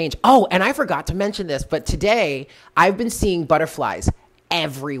 is the change. Oh, and I forgot to mention this, but today I've been seeing butterflies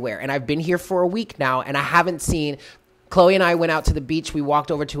everywhere. And I've been here for a week now, and I haven't seen... Chloe and I went out to the beach. We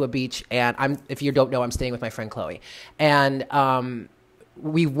walked over to a beach, and if you don't know, I'm staying with my friend Chloe. And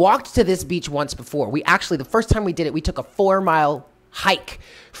we walked to this beach once before. The first time we did it, we took a 4-mile hike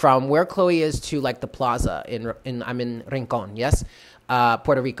from where Chloe is to like the plaza I'm in Rincon, yes?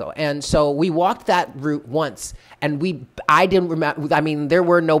 Puerto Rico. And so we walked that route once, and I didn't remember, I mean, there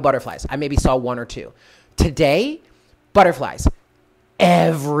were no butterflies. I maybe saw one or two. Today, butterflies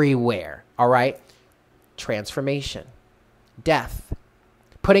everywhere, all right? Transformation. Death,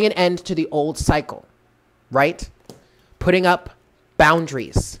 putting an end to the old cycle, right? Putting up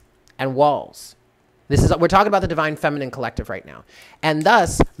boundaries and walls. We're talking about the divine feminine collective right now. And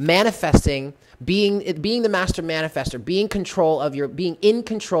thus manifesting, being the master manifester, being in control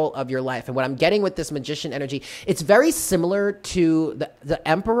of your life. And what I'm getting with this magician energy, it's very similar to the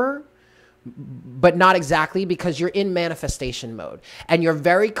emperor, but not exactly, because you're in manifestation mode and you're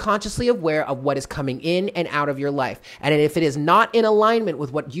very consciously aware of what is coming in and out of your life. And if it is not in alignment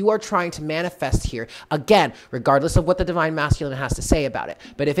with what you are trying to manifest here, again, regardless of what the divine masculine has to say about it,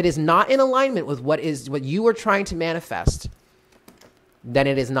 but if it is not in alignment with what you are trying to manifest, then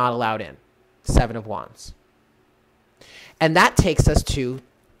it is not allowed in. Seven of Wands. And that takes us to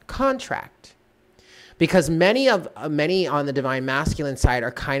contract. Because many on the divine masculine side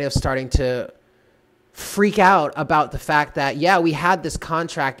are kind of starting to freak out about the fact that, yeah, we had this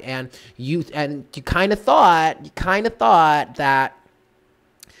contract, and you kind of thought that,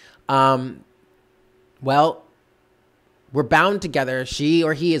 well, we're bound together. She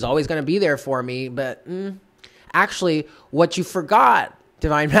or he is always going to be there for me. But actually, what you forgot,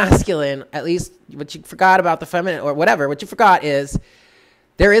 divine masculine, at least what you forgot about the feminine or whatever, what you forgot is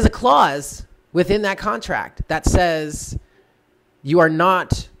there is a clause within that contract that says you are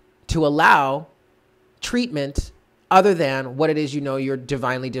not to allow treatment other than what it is you know you're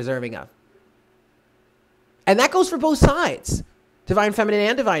divinely deserving of. And that goes for both sides, divine feminine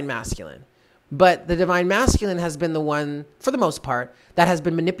and divine masculine. But the divine masculine has been the one, for the most part, that has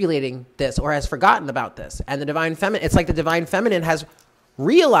been manipulating this or has forgotten about this. And the divine feminine, it's like the divine feminine has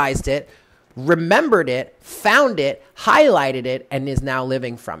realized it, remembered it, found it, highlighted it, and is now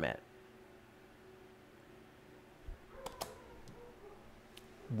living from it.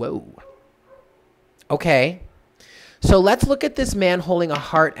 Whoa. Okay. So let's look at this man holding a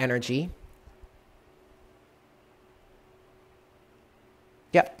heart energy.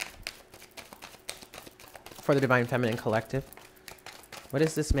 Yep. For the divine feminine collective. What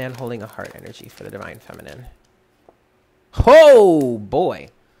is this man holding a heart energy for the divine feminine? Oh boy.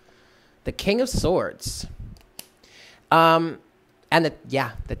 The King of Swords. And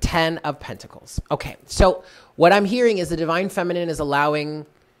the 10 of Pentacles. Okay, so what I'm hearing is the Divine Feminine is allowing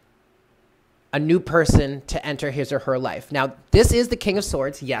a new person to enter his or her life. Now, this is the King of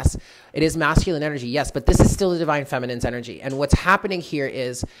Swords. Yes, it is masculine energy. Yes, but this is still the Divine Feminine's energy. And what's happening here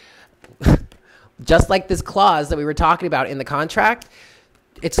is, just like this clause that we were talking about in the contract,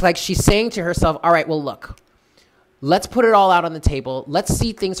 it's like she's saying to herself, all right, well, look, let's put it all out on the table. Let's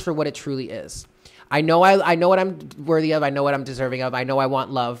see things for what it truly is. I know what I'm worthy of. I know what I'm deserving of. I know I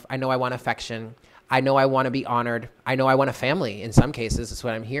want love. I know I want affection. I know I want to be honored. I know I want a family in some cases. That's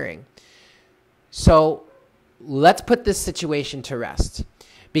what I'm hearing. So let's put this situation to rest.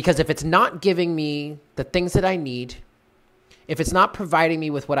 Because if it's not giving me the things that I need, if it's not providing me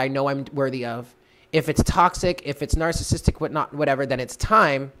with what I know I'm worthy of, if it's toxic, if it's narcissistic, whatever, then it's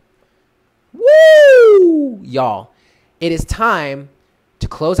time. Woo! Y'all, it is time to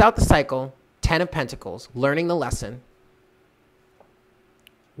close out the cycle. 10 of Pentacles, learning the lesson,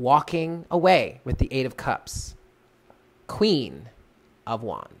 walking away with the 8 of Cups, Queen of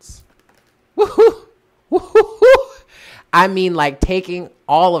Wands. Woohoo! Woohoo! I mean, like taking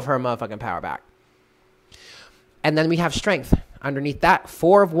all of her motherfucking power back. And then we have Strength underneath that,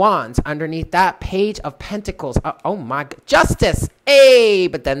 4 of Wands underneath that, Page of Pentacles. Oh my God, Justice! Hey!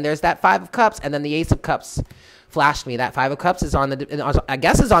 But then there's that 5 of Cups, and then the Ace of Cups. Flashed me. That 5 of Cups is on I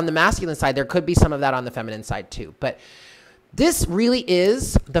guess is on the masculine side. There could be some of that on the feminine side too. But this really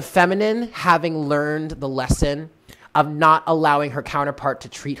is the feminine having learned the lesson of not allowing her counterpart to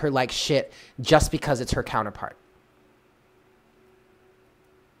treat her like shit just because it's her counterpart.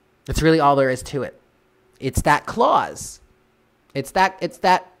 That's really all there is to it. It's that clause. It's that,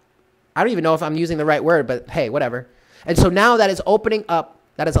 I don't even know if I'm using the right word, but hey, whatever. And so now that is opening up,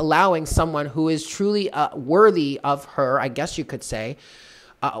 that is allowing someone who is truly worthy of her, I guess you could say,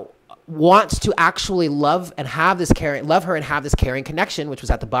 wants to actually love and have this caring, love her and have this caring connection, which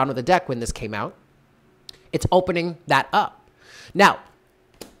was at the bottom of the deck when this came out. It's opening that up. Now,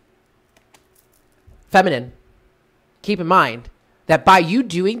 feminine, keep in mind that by you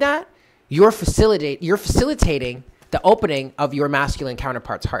doing that, you're facilitating the opening of your masculine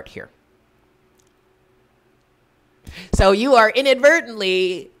counterpart's heart here. So you are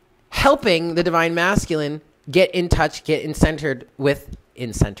inadvertently helping the Divine Masculine get in touch with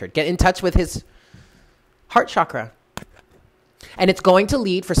his heart chakra. And it's going to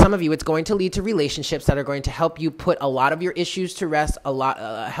lead, for some of you, it's going to lead to relationships that are going to help you put a lot of your issues to rest,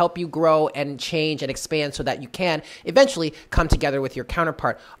 help you grow and change and expand so that you can eventually come together with your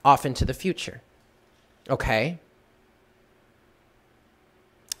counterpart off into the future. Okay?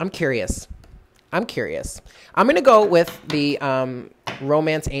 I'm curious. I'm going to go with the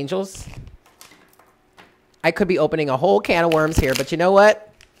Romance Angels. I could be opening a whole can of worms here, but you know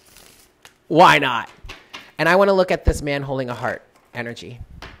what? Why not? And I want to look at this man holding a heart energy.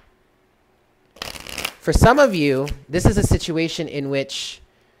 For some of you, this is a situation in which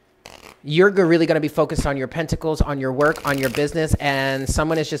you're really going to be focused on your pentacles, on your work, on your business, and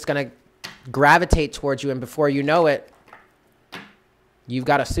someone is just going to gravitate towards you, and before you know it, you've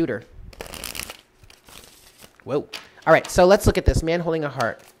got a suitor. Whoa. All right, so let's look at this man holding a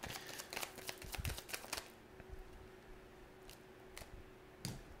heart.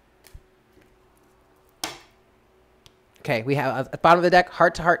 Okay, we have at the bottom of the deck,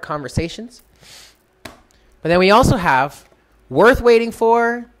 heart-to-heart conversations. But then we also have worth waiting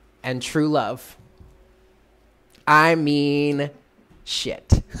for and true love. I mean,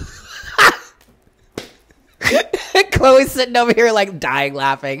 shit. Chloe's sitting over here like dying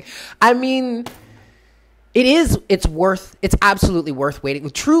laughing. I mean, it's absolutely worth waiting.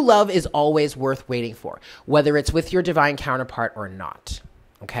 True love is always worth waiting for, whether it's with your divine counterpart or not.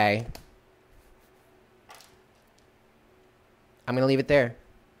 Okay? I'm going to leave it there.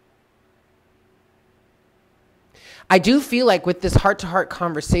 I do feel like with this heart-to-heart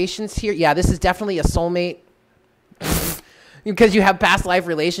conversations here, yeah, this is definitely a soulmate. Because you have past life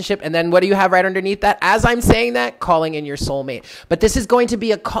relationship, and then what do you have right underneath that? As I'm saying that, calling in your soulmate. But this is going to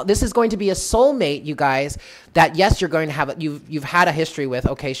be a soulmate, you guys, that yes, you're going to have you've had a history with.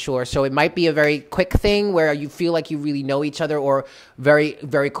 Okay, sure. So it might be a very quick thing where you feel like you really know each other, or very,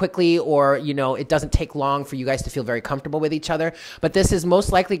 very quickly, or it doesn't take long for you guys to feel very comfortable with each other. But this is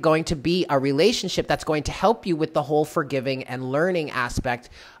most likely going to be a relationship that's going to help you with the whole forgiving and learning aspect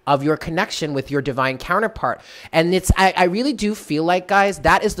of your connection with your divine counterpart. And I really do feel like, guys,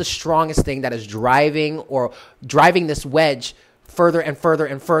 that is the strongest thing that is driving this wedge further and further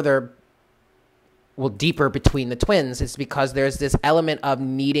and further, well, deeper between the twins, is because there's this element of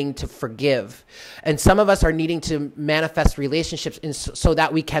needing to forgive. And some of us are needing to manifest relationships so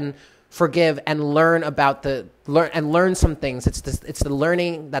that we can forgive, and learn about learn some things. It's the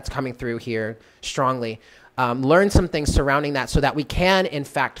learning that's coming through here strongly. Learn some things surrounding that so that we can, in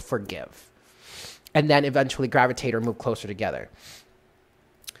fact, forgive and then eventually gravitate or move closer together.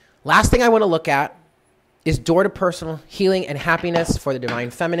 Last thing I want to look at is door to personal healing and happiness for the divine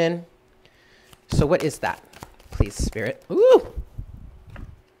feminine. So what is that? Please, Spirit. Ooh.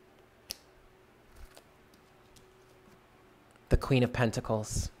 The Queen of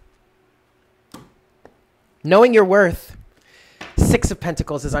Pentacles. Knowing your worth. 6 of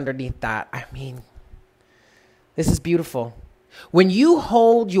Pentacles is underneath that. I mean, this is beautiful. When you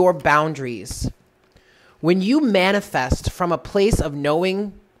hold your boundaries, when you manifest from a place of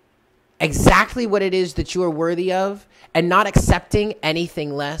knowing exactly what it is that you are worthy of and not accepting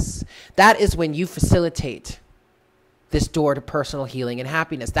anything less, that is when you facilitate this door to personal healing and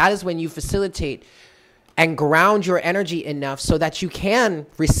happiness. That is when you facilitate and ground your energy enough so that you can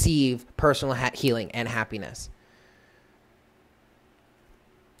receive personal healing and happiness.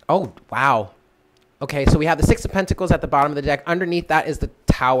 Oh, wow. Okay, so we have the 6 of Pentacles at the bottom of the deck. Underneath that is the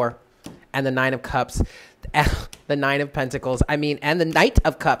Tower and the 9 of Cups. The 9 of Pentacles. I mean, and the Knight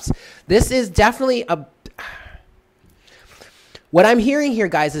of Cups. This is definitely a... What I'm hearing here,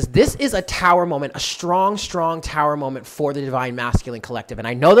 guys, is this is a tower moment, a strong, strong tower moment for the divine masculine collective. And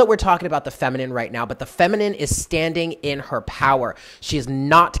I know that we're talking about the feminine right now, but the feminine is standing in her power. She is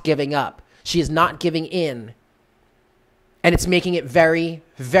not giving up. She is not giving in. And it's making it very,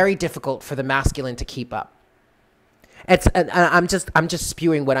 very difficult for the masculine to keep up. I'm just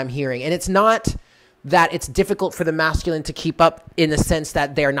spewing what I'm hearing. And it's not that it's difficult for the masculine to keep up in the sense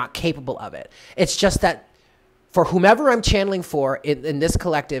that they're not capable of it. It's just that for whomever I'm channeling for in this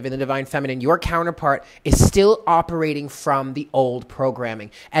collective, in the divine feminine, your counterpart is still operating from the old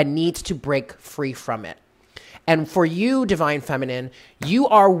programming and needs to break free from it. And for you, divine feminine, you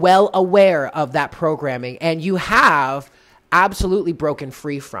are well aware of that programming and you have absolutely broken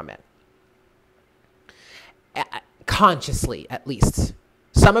free from it. Consciously, at least.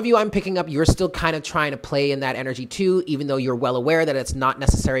 Some of you I'm picking up, you're still kind of trying to play in that energy too, even though you're well aware that it's not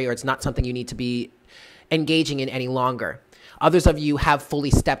necessary or it's not something you need to be engaging in any longer. Others of you have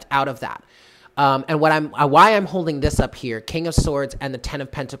fully stepped out of that. And why I'm holding this up here, King of Swords and the 10 of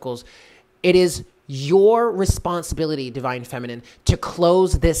Pentacles, it is your responsibility, divine feminine, to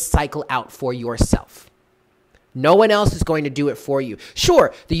close this cycle out for yourself. No one else is going to do it for you.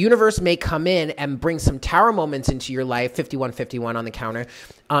 Sure, the universe may come in and bring some tower moments into your life, 5151 on the counter,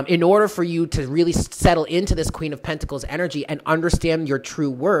 in order for you to really settle into this Queen of Pentacles energy and understand your true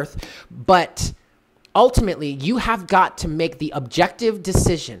worth. But ultimately, you have got to make the objective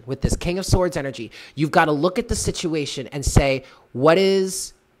decision with this King of Swords energy. You've got to look at the situation and say, what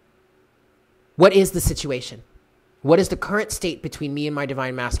is the situation? What is the current state between me and my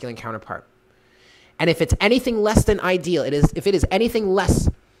divine masculine counterpart? And if it's anything less than ideal, if it is anything less,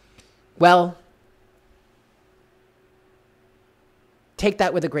 well, take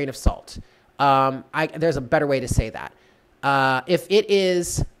that with a grain of salt. There's a better way to say that. If it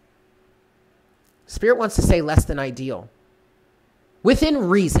is, Spirit wants to say less than ideal. Within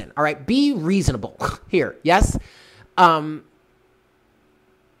reason, all right? Be reasonable here, yes?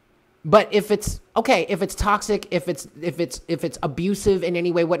 But if it's okay, if it's toxic, if it's abusive in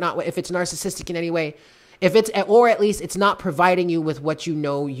any way, whatnot, if it's narcissistic in any way, or at least it's not providing you with what you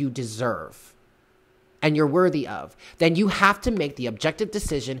know you deserve and you're worthy of, then you have to make the objective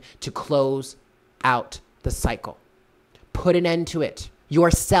decision to close out the cycle. Put an end to it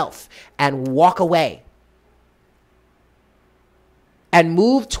yourself and walk away and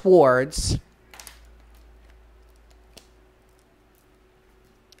move towards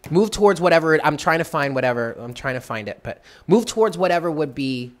whatever, I'm trying to find it, but move towards whatever would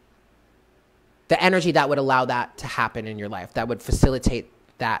be the energy that would allow that to happen in your life, that would facilitate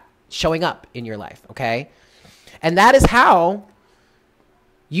that showing up in your life, okay? And that is how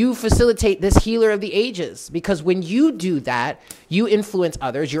you facilitate this healer of the ages, because when you do that, you influence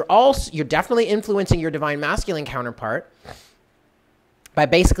others. You're definitely influencing your divine masculine counterpart by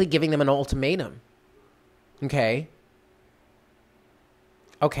basically giving them an ultimatum, okay?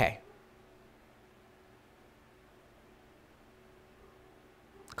 Okay.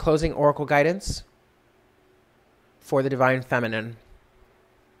 Closing oracle guidance for the divine feminine.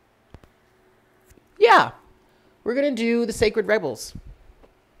 Yeah, we're going to do the sacred rebels.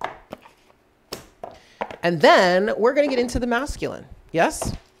 And then we're going to get into the masculine.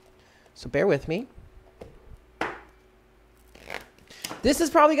 Yes? So bear with me. This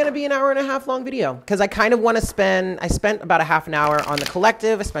is probably going to be an 1.5 hour long video because I kind of want to I spent about a half an hour on the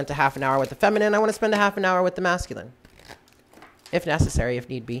collective. I spent a half an hour with the feminine. I want to spend a half an hour with the masculine. If necessary, if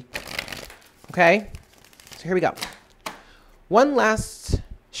need be. Okay? So here we go. One last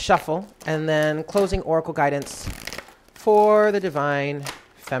shuffle, and then closing oracle guidance for the Divine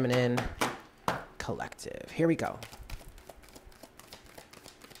Feminine Collective. Here we go.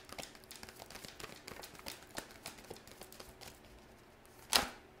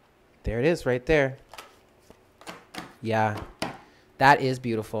 There it is right there. Yeah, that is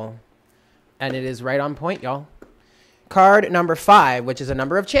beautiful. And it is right on point, y'all. Card number 5, which is a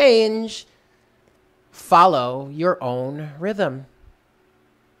number of change. Follow your own rhythm.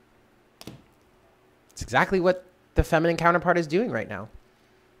 It's exactly what the feminine counterpart is doing right now.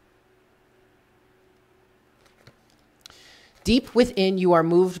 Deep within, you are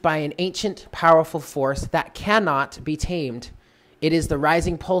moved by an ancient, powerful force that cannot be tamed. It is the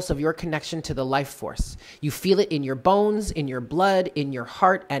rising pulse of your connection to the life force. You feel it in your bones, in your blood, in your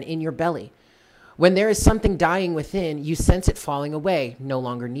heart, and in your belly. When there is something dying within, you sense it falling away, no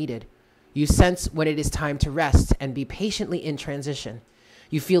longer needed. You sense when it is time to rest and be patiently in transition.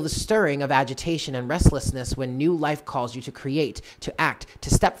 You feel the stirring of agitation and restlessness when new life calls you to create, to act, to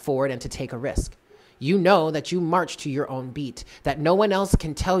step forward, and to take a risk. You know that you march to your own beat, that no one else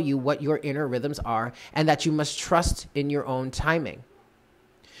can tell you what your inner rhythms are, and that you must trust in your own timing.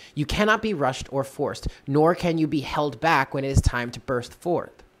 You cannot be rushed or forced, nor can you be held back when it is time to burst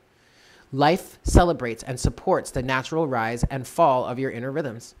forth. Life celebrates and supports the natural rise and fall of your inner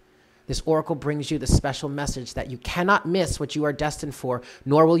rhythms. This oracle brings you the special message that you cannot miss what you are destined for,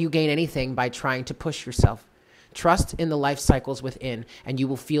 nor will you gain anything by trying to push yourself. Trust in the life cycles within, and you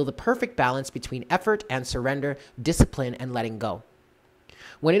will feel the perfect balance between effort and surrender, discipline and letting go.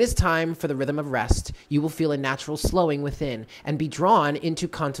 When it is time for the rhythm of rest, you will feel a natural slowing within and be drawn into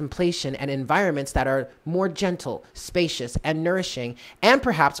contemplation and environments that are more gentle, spacious, and nourishing, and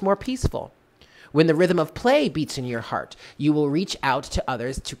perhaps more peaceful. When the rhythm of play beats in your heart, you will reach out to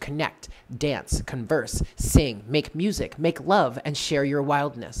others to connect, dance, converse, sing, make music, make love, and share your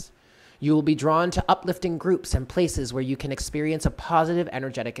wildness. You will be drawn to uplifting groups and places where you can experience a positive,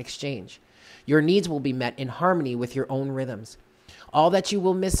 energetic exchange. Your needs will be met in harmony with your own rhythms. All that you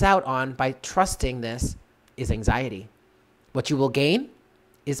will miss out on by trusting this is anxiety. What you will gain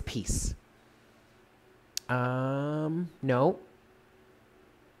is peace. No.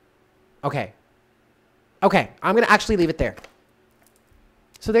 Okay. Okay, I'm going to actually leave it there.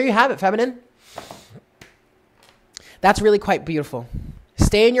 So there you have it, feminine. That's really quite beautiful.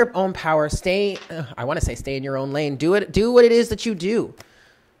 Stay in your own power. I want to say stay in your own lane. Do it. Do what it is that you do.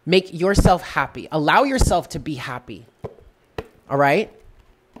 Make yourself happy. Allow yourself to be happy. All right?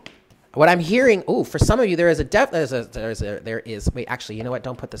 What I'm hearing, for some of you, wait, actually, you know what?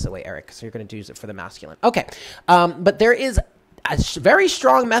 Don't put this away, Eric, so you're going to use it for the masculine. Okay. But there is a very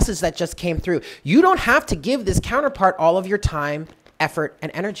strong message that just came through. You don't have to give this counterpart all of your time, effort,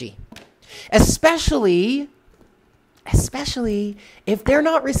 and energy. Especially if they're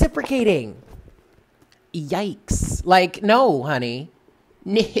not reciprocating. Yikes. Like, no, honey.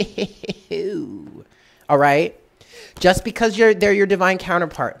 No. All right? Just because they're your divine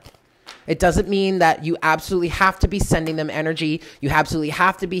counterpart, it doesn't mean that you absolutely have to be sending them energy. You absolutely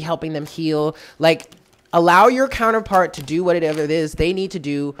have to be helping them heal. Like, allow your counterpart to do whatever it is they need to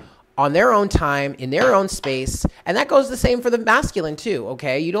do on their own time, in their own space. And that goes the same for the masculine too,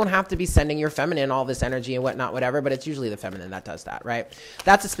 okay? You don't have to be sending your feminine all this energy and whatnot, whatever, but it's usually the feminine that does that, right?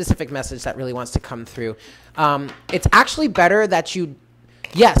 That's a specific message that really wants to come through. It's actually better that you,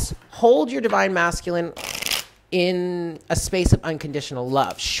 yes, hold your divine masculine in a space of unconditional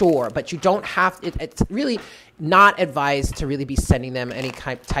love, sure, but you don't have, it's really not advised to really be sending them any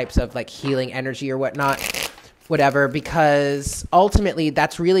types of like healing energy or whatnot, whatever, because ultimately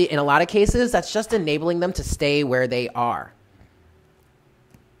that's really, in a lot of cases, that's just enabling them to stay where they are.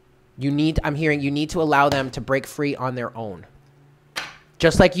 I'm hearing you need to allow them to break free on their own.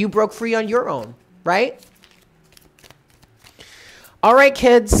 Just like you broke free on your own, right? All right,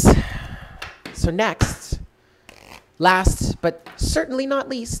 kids. So next, last but certainly not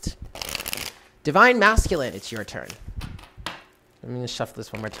least, Divine Masculine, it's your turn. I'm going to shuffle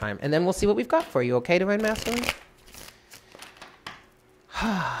this one more time, and then we'll see what we've got for you, okay, Divine Masculine?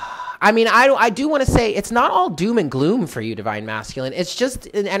 I mean, I do want to say it's not all doom and gloom for you, Divine Masculine. It's just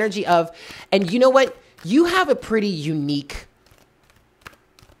an energy of, and you know what? You have a pretty unique,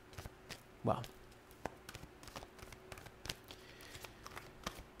 well,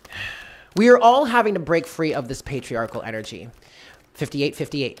 we are all having to break free of this patriarchal energy.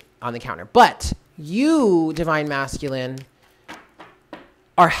 58 on the counter. But you, Divine Masculine,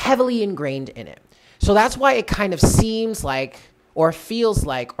 are heavily ingrained in it. So that's why it kind of seems like or feels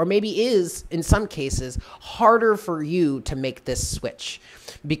like, or maybe is in some cases harder for you to make this switch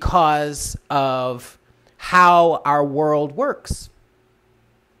because of how our world works.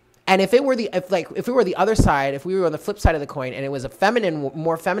 And if it were the other side, if we were on the flip side of the coin and it was a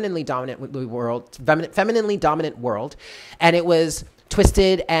more femininely dominant world, and it was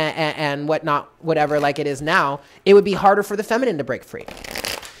twisted and whatever like it is now, it would be harder for the feminine to break free.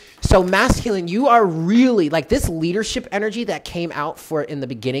 So masculine, you are really like this leadership energy that came out in the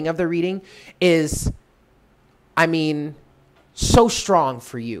beginning of the reading is, I mean, so strong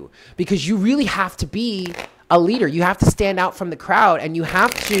for you, because you really have to be a leader. You have to stand out from the crowd, and you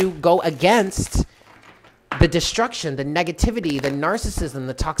have to go against the destruction, the negativity, the narcissism,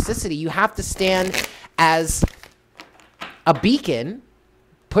 the toxicity. You have to stand as a beacon,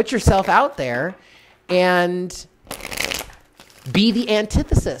 put yourself out there, and be the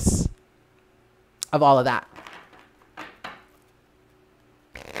antithesis of all of that.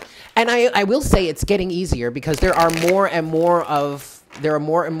 And I will say it's getting easier, because there are more and more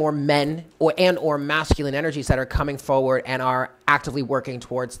men or masculine energies that are coming forward and are actively working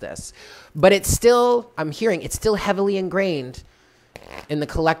towards this. But it's still, I'm hearing, it's still heavily ingrained in the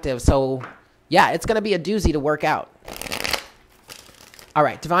collective. So yeah, it's going to be a doozy to work out. All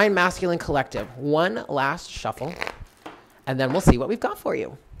right, Divine Masculine Collective. One last shuffle, and then we'll see what we've got for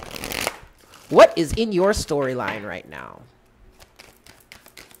you. What is in your storyline right now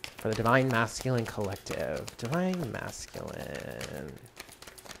for the Divine Masculine Collective? Divine Masculine.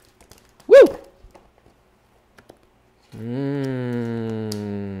 Woo!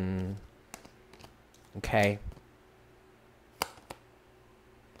 Okay.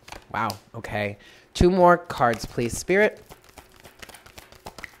 Wow, okay. 2 more cards, please, Spirit.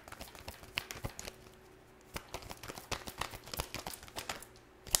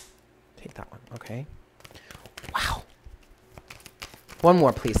 Take that one, okay. Wow. 1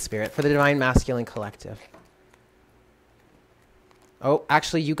 more, please, Spirit, for the Divine Masculine Collective. Oh,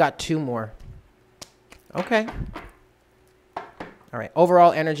 actually, you got 2 more. Okay. All right.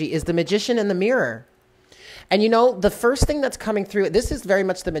 Overall energy is the Magician and the Mirror. And you know, the first thing that's coming through, this is very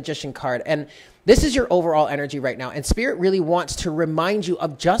much the Magician card. And this is your overall energy right now. And Spirit really wants to remind you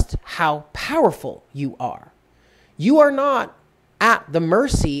of just how powerful you are. You are not at the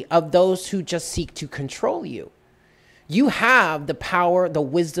mercy of those who just seek to control you. You have the power, the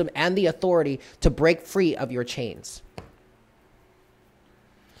wisdom, and the authority to break free of your chains.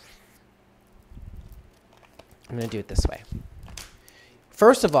 I'm going to do it this way.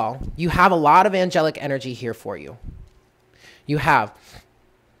 First of all, you have a lot of angelic energy here for you. You have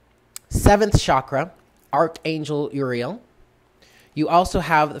 7th chakra, Archangel Uriel. You also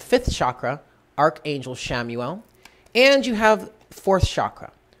have the 5th chakra, Archangel Shamuel. And you have 4th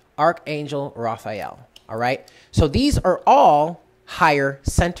chakra, Archangel Raphael. All right? So these are all higher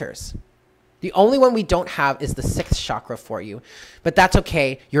centers. The only one we don't have is the 6th chakra for you. But that's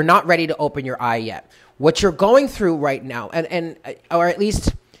okay. You're not ready to open your eye yet. What you're going through right now, or at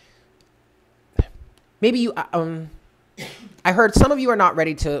least maybe you, I heard some of you are not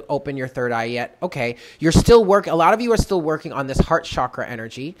ready to open your 3rd eye yet. Okay. You're still working. A lot of you are still working on this heart chakra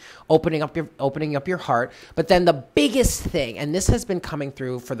energy, opening up your heart. But then the biggest thing, and this has been coming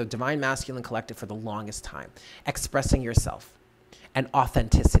through for the Divine Masculine Collective for the longest time, expressing yourself and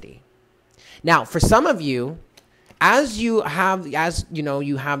authenticity. Now, for some of you, as you have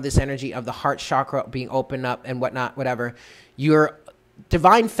this energy of the heart chakra being opened up and whatnot, whatever, your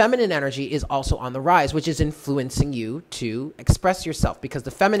divine feminine energy is also on the rise, which is influencing you to express yourself, because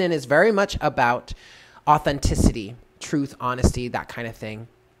the feminine is very much about authenticity, truth, honesty, that kind of thing.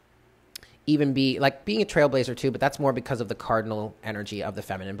 Even being a trailblazer too, but that's more because of the cardinal energy of the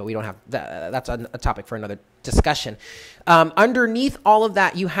feminine, but we don't have that. That's a topic for another discussion. Underneath all of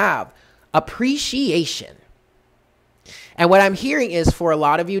that, you have appreciation. And what I'm hearing is, for a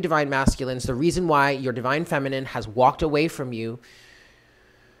lot of you divine masculines, the reason why your divine feminine has walked away from you,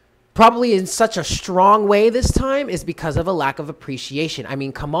 probably in such a strong way this time, is because of a lack of appreciation. I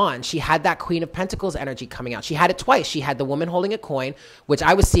mean, come on. She had that Queen of Pentacles energy coming out. She had it twice. She had the woman holding a coin, which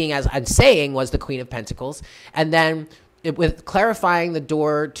I was seeing as I'm saying was the Queen of Pentacles. And then with clarifying the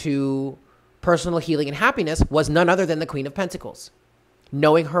door to personal healing and happiness was none other than the Queen of Pentacles.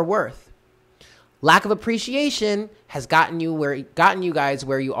 Knowing her worth. Lack of appreciation has gotten you guys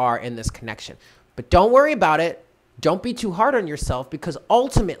where you are in this connection. But don't worry about it. Don't be too hard on yourself, because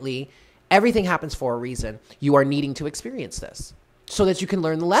ultimately everything happens for a reason. You are needing to experience this so that you can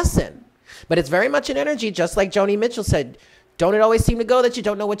learn the lesson. But it's very much an energy, just like Joni Mitchell said, don't it always seem to go that you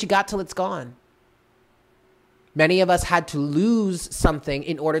don't know what you got till it's gone? Many of us had to lose something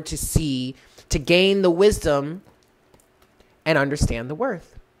in order to gain the wisdom and understand the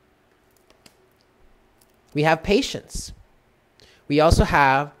worth. We have patience. We also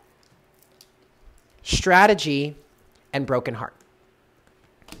have strategy and broken heart.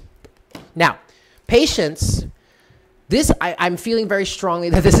 Now, patience, I'm feeling very strongly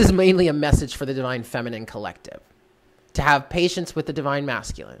that this is mainly a message for the Divine Feminine collective. To have patience with the Divine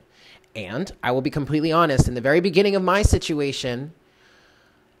Masculine. And I will be completely honest, in the very beginning of my situation,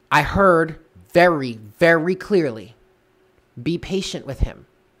 I heard very, very clearly, be patient with him.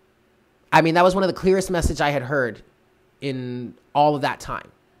 I mean, that was one of the clearest messages I had heard in all of that time.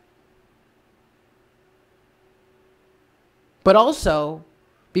 But also,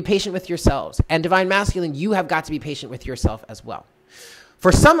 be patient with yourselves. And Divine Masculine, you have got to be patient with yourself as well.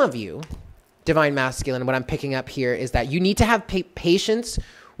 For some of you, Divine Masculine, what I'm picking up here is that you need to have patience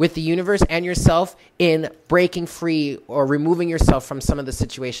with the universe and yourself in breaking free or removing yourself from some of the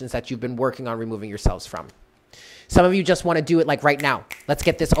situations that you've been working on removing yourselves from. Some of you just want to do it like right now. Let's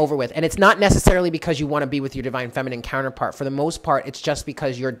get this over with. And it's not necessarily because you want to be with your Divine Feminine counterpart. For the most part, it's just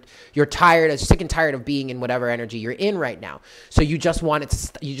because you're tired, sick and tired of being in whatever energy you're in right now. So you just want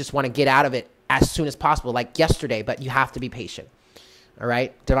to get out of it as soon as possible, like yesterday, but you have to be patient. All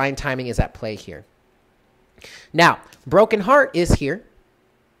right? Divine timing is at play here. Now, broken heart is here,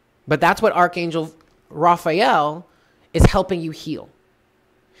 but that's what Archangel Raphael is helping you heal.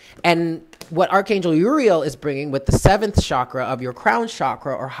 And what Archangel Uriel is bringing with the 7th chakra of your crown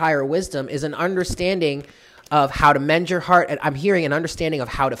chakra or higher wisdom is an understanding of how to mend your heart. And I'm hearing an understanding of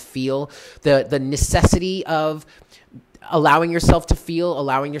how to feel, the necessity of allowing yourself to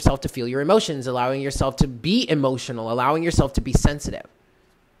feel your emotions, allowing yourself to be emotional, allowing yourself to be sensitive.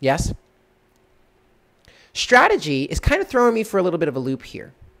 Yes? Strategy is kind of throwing me for a little bit of a loop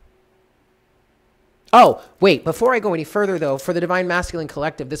here. Oh, wait, before I go any further, though, for the Divine Masculine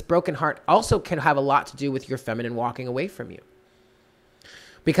collective, this broken heart also can have a lot to do with your feminine walking away from you.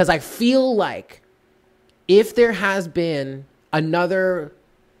 Because I feel like if there has been another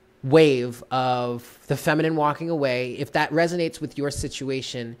wave of the feminine walking away, if that resonates with your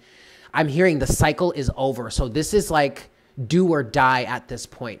situation, I'm hearing the cycle is over. So this is like do or die at this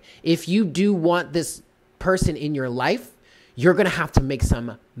point. If you do want this person in your life, you're going to have to make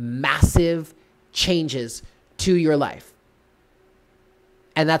some massive changes to your life.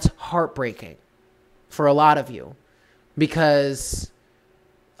 And that's heartbreaking for a lot of you because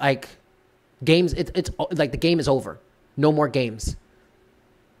like games, it's like the game is over. No more games.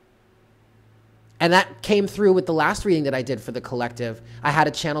 And that came through with the last reading that I did for the collective. I had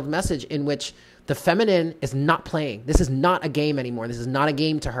a channeled message in which the feminine is not playing. This is not a game anymore. This is not a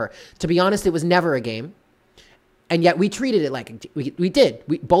game to her. To be honest, it was never a game. And yet we treated it like, we did.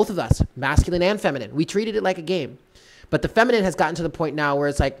 Both of us, masculine and feminine, we treated it like a game. But the feminine has gotten to the point now where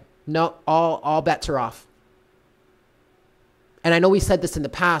it's like, no, all bets are off. And I know we said this in the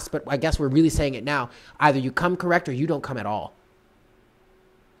past, but I guess we're really saying it now. Either you come correct or you don't come at all.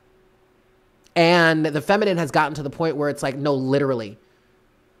 And the feminine has gotten to the point where it's like, no, literally,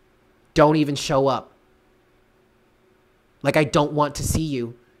 don't even show up. Like, I don't want to see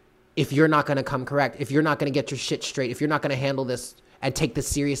you if you're not going to come correct, if you're not going to get your shit straight, if you're not going to handle this and take this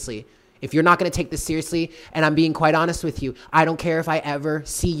seriously. If you're not going to take this seriously, and I'm being quite honest with you, I don't care if I ever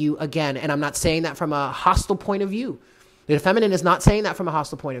see you again. And I'm not saying that from a hostile point of view. The feminine is not saying that from a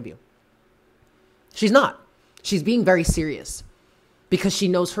hostile point of view. She's not. She's being very serious because she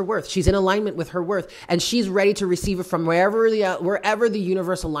knows her worth. She's in alignment with her worth, and she's ready to receive it from wherever the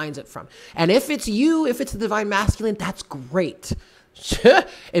universe aligns it from. And if it's you, if it's the Divine Masculine, that's great.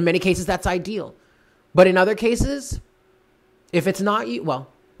 In many cases, that's ideal. But in other cases, if it's not you, well,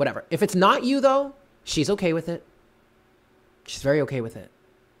 whatever. If it's not you, though, she's okay with it. She's very okay with it.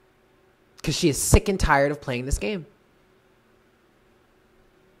 Because she is sick and tired of playing this game.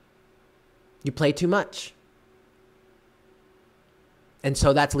 You play too much. And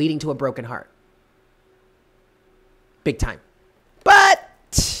so that's leading to a broken heart. Big time.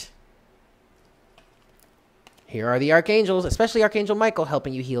 But here are the archangels, especially Archangel Michael,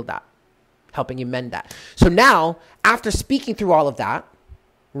 helping you heal that, helping you mend that. So now, after speaking through all of that,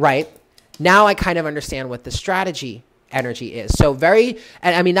 right, now I kind of understand what the strategy energy is. So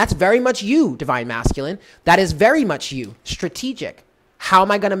that's very much you, Divine Masculine. That is very much you, strategic. How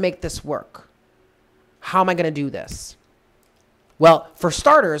am I going to make this work? How am I going to do this? Well, for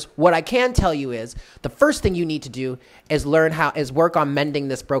starters, what I can tell you is the first thing you need to do is work on mending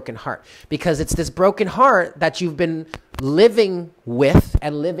this broken heart, because it's this broken heart that you've been living with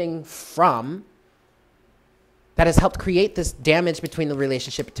and living from that has helped create this damage between the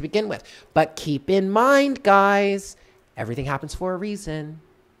relationship to begin with. But keep in mind, guys, everything happens for a reason.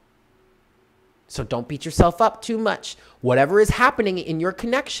 So don't beat yourself up too much. Whatever is happening in your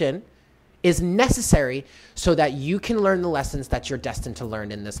connection is necessary so that you can learn the lessons that you're destined to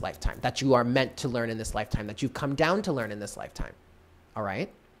learn in this lifetime, that you are meant to learn in this lifetime, that you've come down to learn in this lifetime. All right?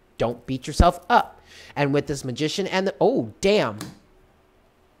 Don't beat yourself up. And with this magician and the, oh, damn.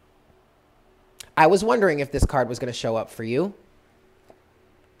 I was wondering if this card was going to show up for you.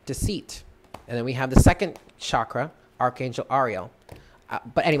 Deceit. And then we have the second chakra, Archangel Ariel.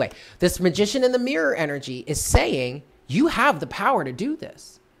 But anyway, this magician in the mirror energy is saying you have the power to do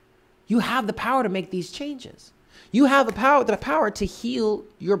this. You have the power to make these changes. You have the power to heal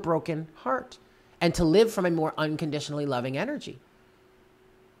your broken heart and to live from a more unconditionally loving energy.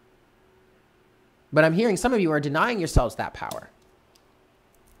 But I'm hearing some of you are denying yourselves that power.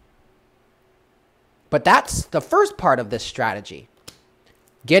 But that's the first part of this strategy.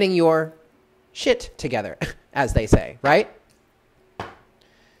 Getting your shit together, as they say, right?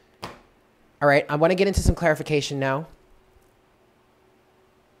 All right, I want to get into some clarification now.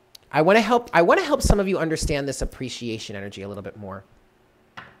 I want to help some of you understand this appreciation energy a little bit more.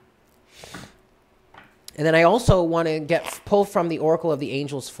 And then I also want to pull from the Oracle of the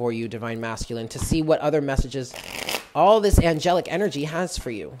Angels for you, Divine Masculine, to see what other messages all this angelic energy has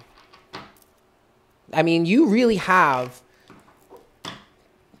for you. I mean, you really have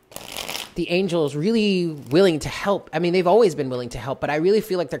the angels really willing to help. I mean, they've always been willing to help, but I really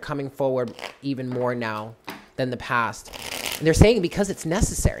feel like they're coming forward even more now than the past. And they're saying because it's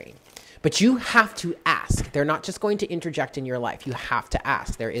necessary. But you have to ask. They're not just going to interject in your life. You have to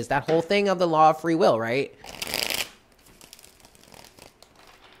ask. There is that whole thing of the law of free will, right?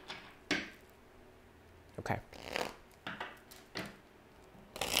 Okay.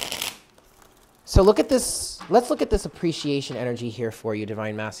 So look at this. Let's look at this appreciation energy here for you,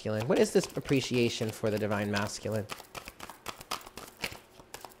 Divine Masculine. What is this appreciation for the Divine Masculine?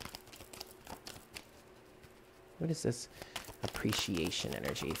 What is this appreciation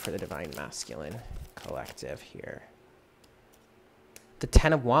energy for the Divine Masculine collective here? The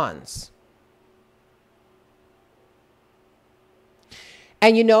Ten of Wands.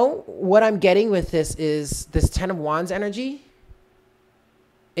 And you know, what I'm getting with this is this Ten of Wands energy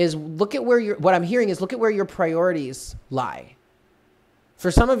is look at where what I'm hearing is look at where your priorities lie.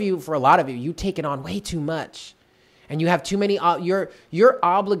 For some of you, for a lot of you, you take it on way too much. And you have too many, you're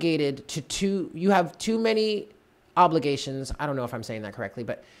obligated to you have too many obligations. I don't know if I'm saying that correctly,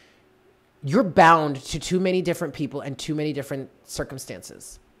 but you're bound to too many different people and too many different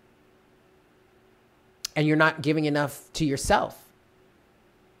circumstances. And you're not giving enough to yourself,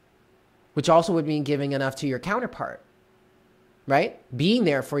 which also would mean giving enough to your counterpart, right? Being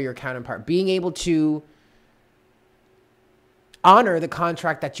there for your counterpart, being able to honor the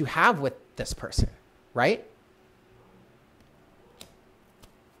contract that you have with this person, right?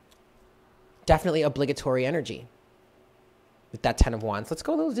 Definitely obligatory energy. With that Ten of Wands. Let's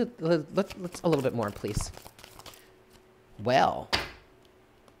go let's a little bit more, please. Well.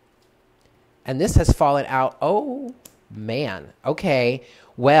 And this has fallen out. Oh, man. Okay.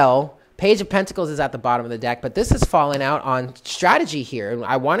 Well, Page of Pentacles is at the bottom of the deck, but this has fallen out on strategy here.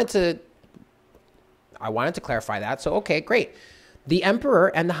 I wanted to clarify that. So, okay, great. The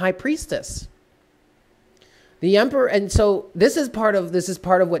Emperor and the High Priestess. The Emperor, and so this is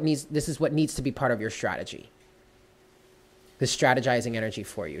what needs to be part of your strategy. The strategizing energy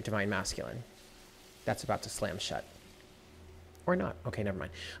for you, Divine Masculine. That's about to slam shut. Or not. Okay, never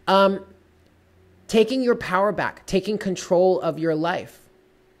mind. Taking your power back, taking control of your life,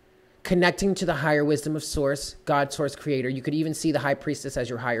 connecting to the higher wisdom of Source, God, Source, Creator. You could even see the High Priestess as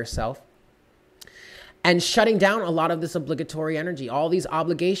your higher self. And shutting down a lot of this obligatory energy, all these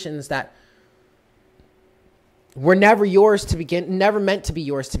obligations that were never meant to be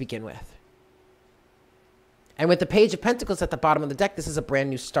yours to begin with. And with the Page of Pentacles at the bottom of the deck, this is a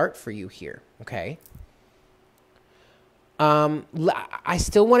brand new start for you here, okay? I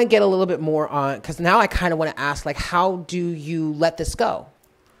still want to get a little bit more on, because now I kind of want to ask, like, how do you let this go?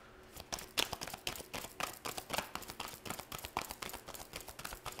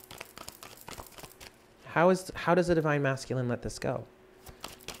 How does the Divine Masculine let this go?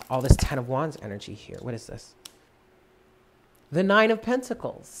 All this Ten of Wands energy here. What is this? The Nine of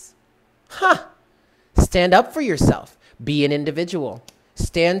Pentacles. Huh. Stand up for yourself. Be an individual.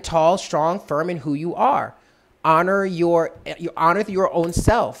 Stand tall, strong, firm in who you are. Honor your own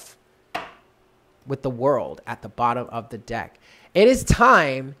self with the World at the bottom of the deck. It is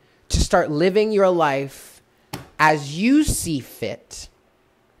time to start living your life as you see fit,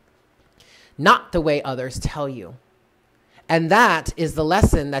 not the way others tell you. And that is the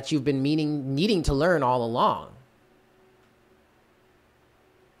lesson that you've been needing to learn all along.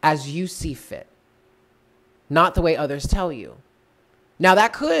 As you see fit. not the way others tell you. Now,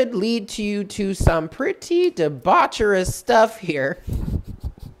 that could lead to you to some pretty debaucherous stuff here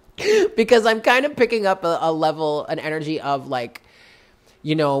because I'm kind of picking up a level, an energy of like,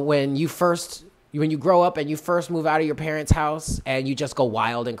 you know, when you grow up and you first move out of your parents' house and you just go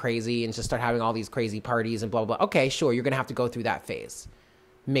wild and crazy and just start having all these crazy parties and blah, blah, blah. Okay, sure, you're going to have to go through that phase.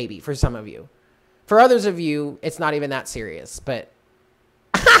 Maybe for some of you. For others of you, it's not even that serious, but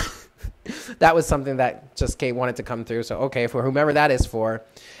that was something that just wanted to come through. So, okay, for whomever that is for.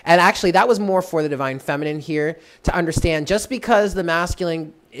 And actually, that was more for the divine feminine here to understand just because the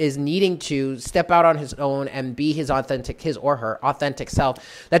masculine is needing to step out on his own and be his or her authentic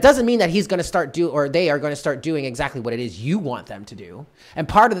self, that doesn't mean that he's going to start they are going to start doing exactly what it is you want them to do. And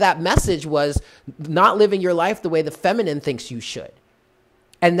part of that message was not living your life the way the feminine thinks you should.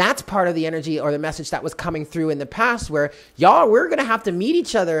 And that's part of the energy or the message that was coming through in the past where, y'all, we're going to have to meet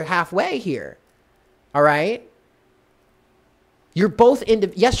each other halfway here. All right? You're both,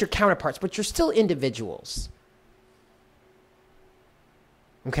 yes, you're counterparts, but you're still individuals.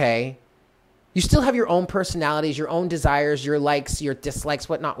 Okay? You still have your own personalities, your own desires, your likes, your dislikes,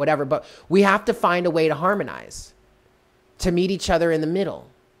 whatnot, whatever. But we have to find a way to harmonize, to meet each other in the middle.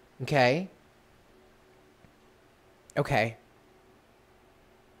 Okay? Okay.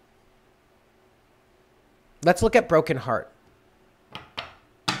 Let's look at broken heart.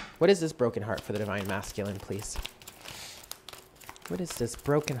 What is this broken heart for the divine masculine, please? What is this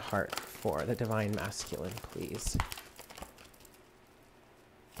broken heart for the divine masculine, please?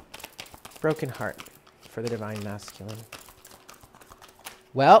 Broken heart for the divine masculine.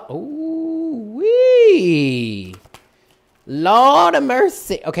 Well, ooh-wee. Lord of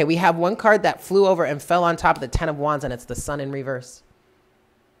mercy. Okay, we have one card that flew over and fell on top of the 10 of Wands, and it's the Sun in reverse.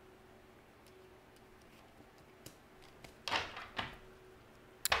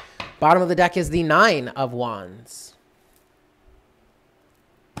 Bottom of the deck is the 9 of Wands.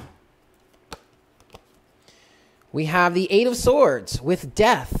 We have the 8 of Swords with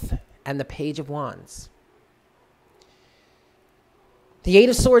Death and the Page of Wands. The 8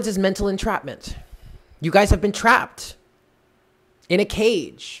 of Swords is mental entrapment. You guys have been trapped in a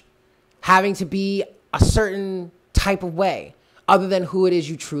cage, having to be a certain type of way other than who it is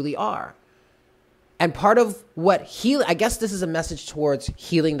you truly are. And part of what I guess this is a message towards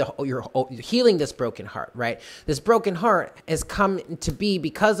healing healing this broken heart, right? This broken heart has come to be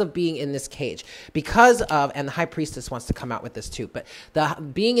because of being in this cage, and the High Priestess wants to come out with this too, but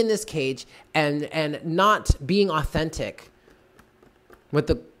being in this cage and not being authentic with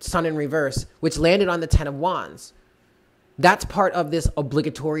the Sun in reverse, which landed on the 10 of Wands. That's part of this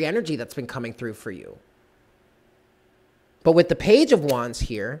obligatory energy that's been coming through for you. But with the Page of Wands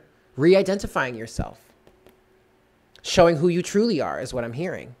here, re-identifying yourself, showing who you truly are is what I'm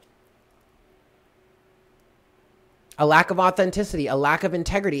hearing. A lack of authenticity, a lack of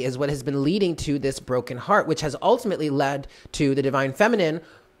integrity is what has been leading to this broken heart, which has ultimately led to the divine feminine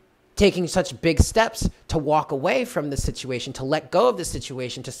taking such big steps to walk away from the situation, to let go of the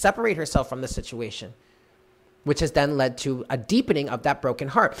situation, to separate herself from the situation, which has then led to a deepening of that broken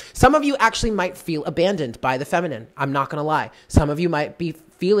heart. Some of you actually might feel abandoned by the feminine. I'm not going to lie. Some of you might be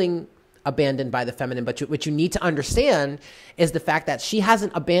feeling abandoned by the feminine, but what you need to understand is the fact that she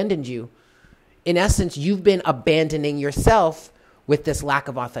hasn't abandoned you. In essence, you've been abandoning yourself with this lack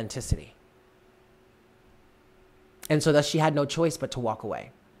of authenticity. And so thus she had no choice but to walk away,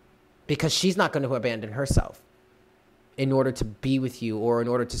 because she's not going to abandon herself in order to be with you or in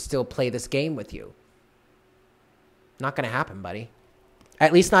order to still play this game with you. Not going to happen, buddy.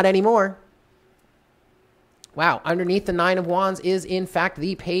 At least not anymore. Wow. Underneath the 9 of Wands is, in fact,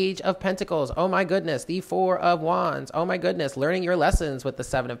 the Page of Pentacles. Oh, my goodness. The 4 of Wands. Oh, my goodness. Learning your lessons with the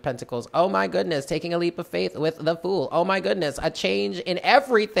 7 of Pentacles. Oh, my goodness. Taking a leap of faith with the Fool. Oh, my goodness. A change in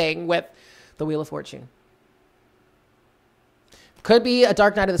everything with the Wheel of Fortune. Could be a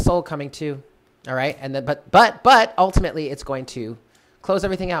dark night of the soul coming too. All right. And then, but ultimately it's going to close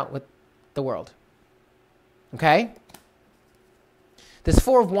everything out with the world. Okay. This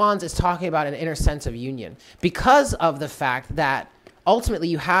 4 of Wands is talking about an inner sense of union because of the fact that ultimately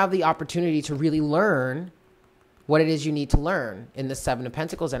you have the opportunity to really learn what it is you need to learn in the 7 of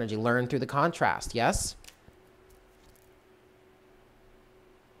Pentacles energy. Learn through the contrast. Yes.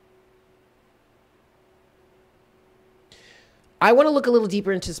 I want to look a little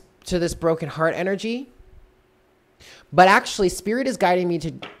deeper into this broken heart energy, but actually Spirit is guiding me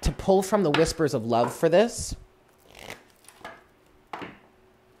to pull from the whispers of love for this.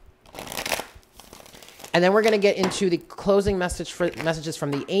 And then we're going to get into the closing messages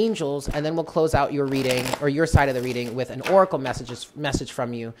from the angels, and then we'll close out your reading, or your side of the reading, with an oracle message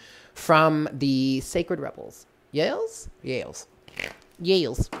from you from the Sacred Rebels. Yales?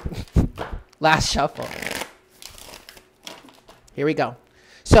 Last shuffle. Here we go.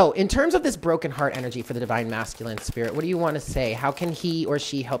 So in terms of this broken heart energy for the divine masculine spirit, what do you want to say? How can he or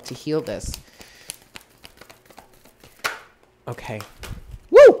she help to heal this? Okay.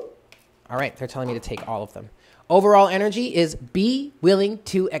 Woo! All right, they're telling me to take all of them. Overall energy is be willing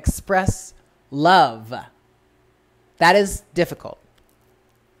to express love. That is difficult.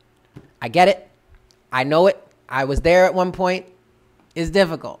 I get it. I know it. I was there at one point. It's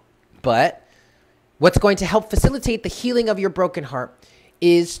difficult. But what's going to help facilitate the healing of your broken heart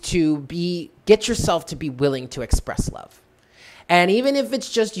is to get yourself to be willing to express love. And even if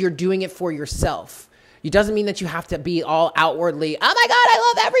it's just you're doing it for yourself, it doesn't mean that you have to be all outwardly, oh my God,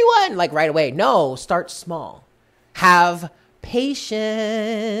 I love everyone, like right away. No, start small. Have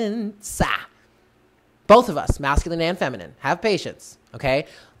patience. Both of us, masculine and feminine, have patience, okay?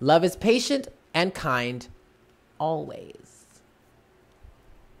 Love is patient and kind always.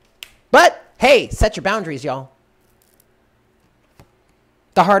 But hey, set your boundaries, y'all.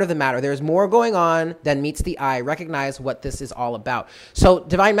 The heart of the matter. There's more going on than meets the eye. Recognize what this is all about. So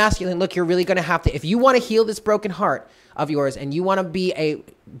divine masculine, look, you're really going to have to, if you want to heal this broken heart of yours and you want to be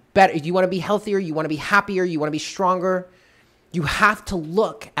you want to be healthier, you want to be happier, you want to be stronger, you have to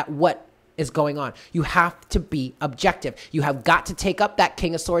look at what is going on. You have to be objective. You have got to take up that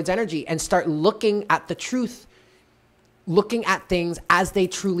King of Swords energy and start looking at the truth, looking at things as they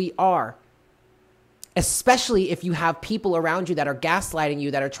truly are. Especially if you have people around you that are gaslighting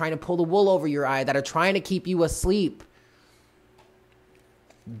you, that are trying to pull the wool over your eye, that are trying to keep you asleep.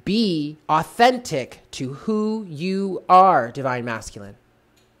 Be authentic to who you are, divine masculine.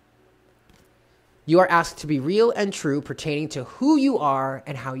 You are asked to be real and true pertaining to who you are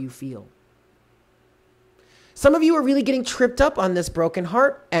and how you feel. Some of you are really getting tripped up on this broken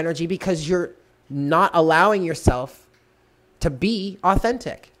heart energy because you're not allowing yourself to be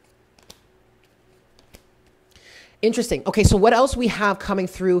authentic. Interesting. Okay, so what else we have coming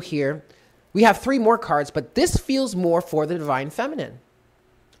through here? We have 3 more cards, but this feels more for the divine feminine,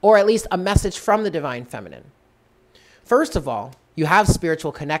 or at least a message from the divine feminine. First of all, you have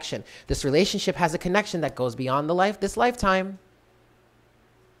spiritual connection. This relationship has a connection that goes beyond this lifetime.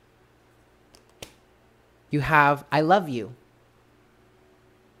 You have, I love you.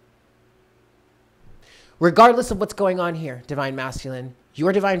 Regardless of what's going on here, divine masculine,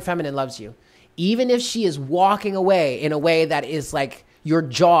 your divine feminine loves you. Even if she is walking away in a way that is like your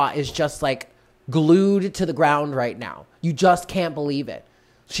jaw is just like glued to the ground right now. You just can't believe it.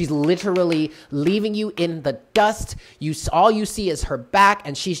 She's literally leaving you in the dust. All you see is her back,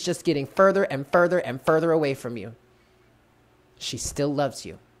 and she's just getting further and further and further away from you. She still loves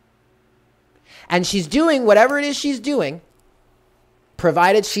you. And she's doing whatever it is she's doing,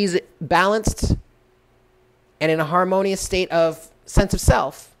 provided she's balanced and in a harmonious state of sense of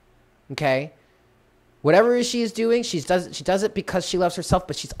self, okay? Whatever it is she is doing, she does it because she loves herself,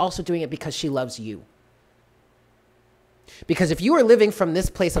 but she's also doing it because she loves you. Because if you are living from this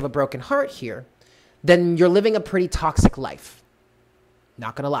place of a broken heart here, then you're living a pretty toxic life.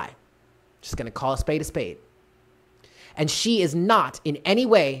 Not going to lie. Just going to call a spade a spade. And she is not in any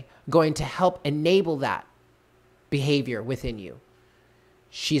way going to help enable that behavior within you.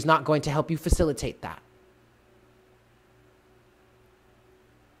 She's not going to help you facilitate that.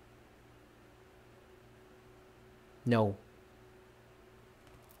 No.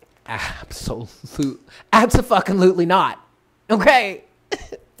 Absolutely not. Okay.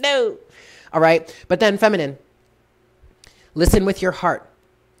 No. All right. But then feminine, listen with your heart.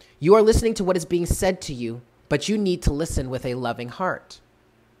 You are listening to what is being said to you, but you need to listen with a loving heart.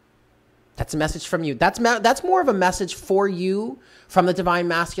 That's a message from you. That's more of a message for you from the Divine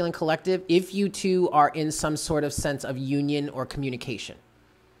Masculine Collective if you two are in some sort of sense of union or communication.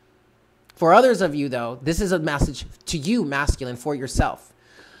 For others of you, though, this is a message to you, masculine, for yourself.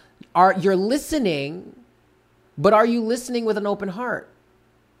 You're listening, but are you listening with an open heart?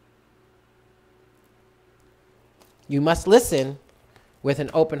 You must listen with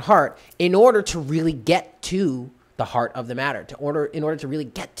an open heart in order to really get to the heart of the matter, in order to really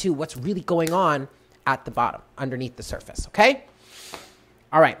get to what's really going on at the bottom, underneath the surface, okay?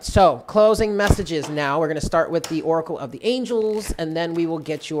 All right, so closing messages now. We're going to start with the Oracle of the Angels, and then we will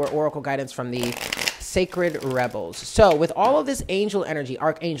get your Oracle guidance from the Sacred Rebels. So with all of this angel energy,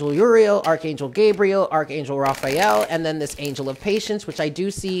 Archangel Uriel, Archangel Gabriel, Archangel Raphael, and then this Angel of Patience, which I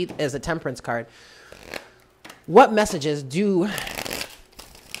do see as a Temperance card, what messages do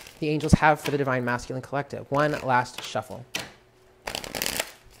the angels have for the Divine Masculine Collective. One last shuffle.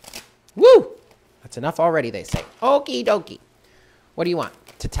 Woo! That's enough already, they say. Okie dokie. What do you want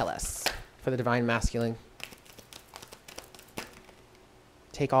to tell us for the Divine Masculine?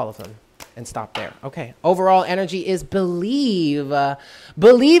 Take all of them and stop there. Okay. Overall energy is believe.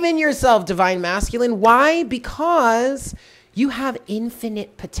 Believe in yourself, Divine Masculine. Why? Because you have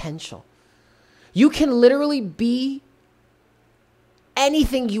infinite potential. You can literally be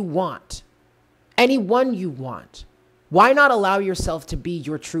anything you want, anyone you want. Why not allow yourself to be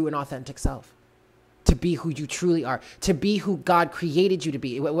your true and authentic self? To be who you truly are, to be who God created you to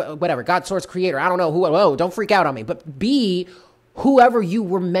be, whatever, God, source, creator, I don't know who, whoa, don't freak out on me, but be whoever you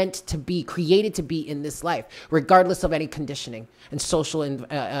were meant to be, created to be in this life, regardless of any conditioning and social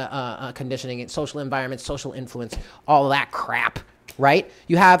conditioning and social environment, social influence, all that crap, right?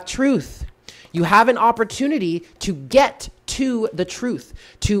 You have truth. You have an opportunity to get to the truth,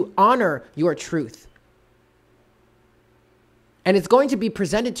 to honor your truth. And it's going to be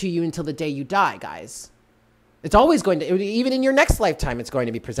presented to you until the day you die, guys. It's always going to, even in your next lifetime, it's going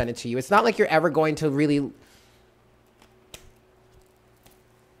to be presented to you. It's not like you're ever going to really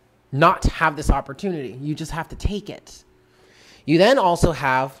not have this opportunity. You just have to take it. You then also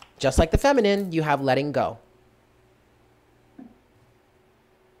have, just like the feminine, you have letting go.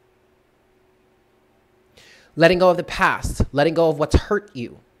 Letting go of the past, letting go of what's hurt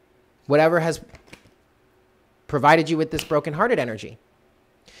you, whatever has provided you with this brokenhearted energy.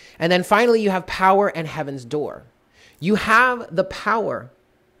 And then finally, you have power and heaven's door. You have the power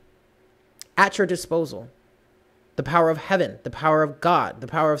at your disposal. The power of heaven, the power of God, the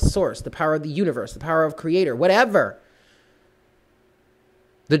power of source, the power of the universe, the power of creator, whatever.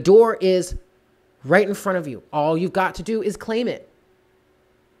 The door is right in front of you. All you've got to do is claim it.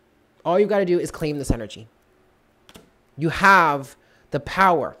 All you've got to do is claim this energy. You have the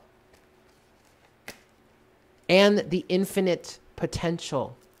power and the infinite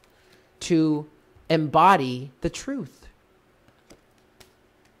potential to embody the truth.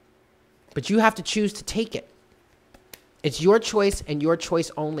 But you have to choose to take it. It's your choice and your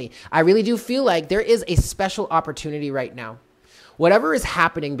choice only. I really do feel like there is a special opportunity right now. Whatever is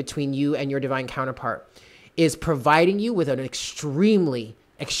happening between you and your divine counterpart is providing you with an extremely,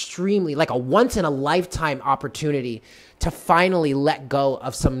 like a once in a lifetime opportunity to finally let go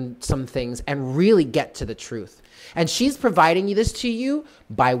of some things and really get to the truth. And she's providing this to you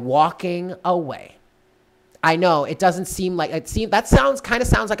by walking away. I know it doesn't seem like that kind of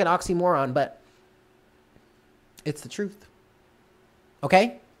sounds like an oxymoron, but it's the truth.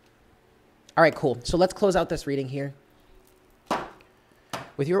 Okay? All right, cool. So let's close out this reading here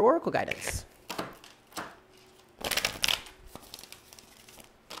with your oracle guidance.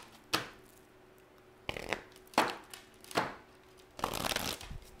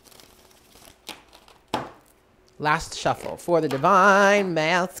 Last shuffle for the Divine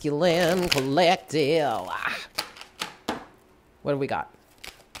Masculine Collective. What do we got?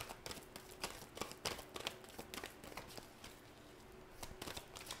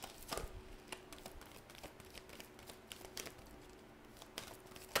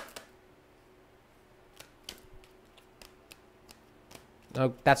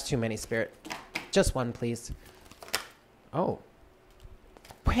 Oh, that's too many, Spirit. Just one, please. Oh.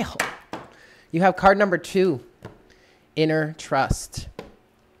 Well, you have card number 2. Inner trust.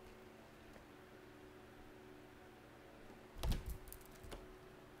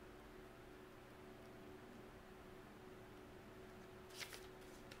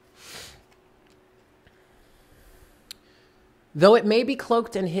 Though it may be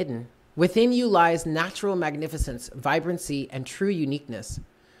cloaked and hidden, within you lies natural magnificence, vibrancy, and true uniqueness.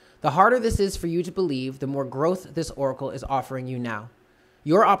 The harder this is for you to believe, the more growth this oracle is offering you now.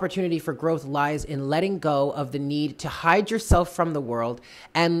 Your opportunity for growth lies in letting go of the need to hide yourself from the world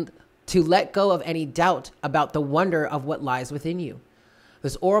and to let go of any doubt about the wonder of what lies within you.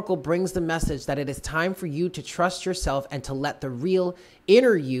 This oracle brings the message that it is time for you to trust yourself and to let the real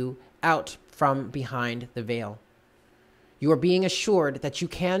inner you out from behind the veil. You are being assured that you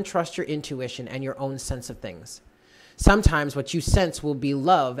can trust your intuition and your own sense of things. Sometimes what you sense will be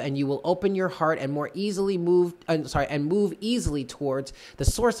love, and you will open your heart and move easily towards the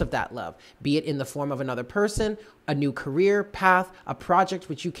source of that love, be it in the form of another person, a new career path, a project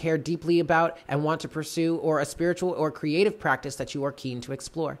which you care deeply about and want to pursue, or a spiritual or creative practice that you are keen to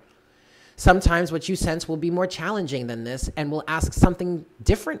explore. Sometimes what you sense will be more challenging than this and will ask something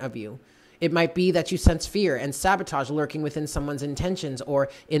different of you. It might be that you sense fear and sabotage lurking within someone's intentions or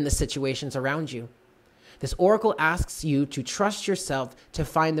in the situations around you. This oracle asks you to trust yourself to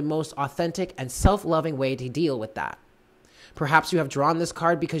find the most authentic and self-loving way to deal with that. Perhaps you have drawn this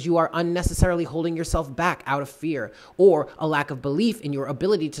card because you are unnecessarily holding yourself back out of fear, or a lack of belief in your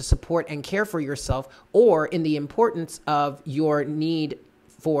ability to support and care for yourself, or in the importance of your need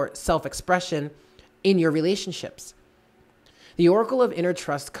for self-expression in your relationships. The Oracle of Inner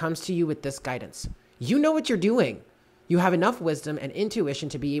Trust comes to you with this guidance. You know what you're doing. You have enough wisdom and intuition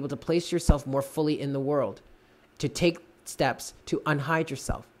to be able to place yourself more fully in the world, to take steps to unhide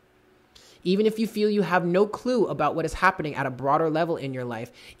yourself. Even if you feel you have no clue about what is happening at a broader level in your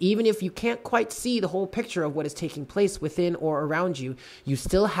life, even if you can't quite see the whole picture of what is taking place within or around you, you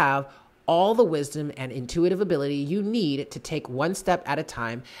still have all the wisdom and intuitive ability you need to take one step at a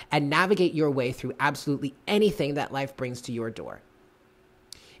time and navigate your way through absolutely anything that life brings to your door.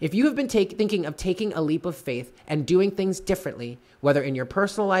 If you have been thinking of taking a leap of faith and doing things differently, whether in your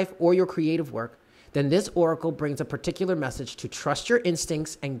personal life or your creative work, then this oracle brings a particular message to trust your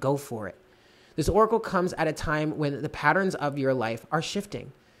instincts and go for it. This oracle comes at a time when the patterns of your life are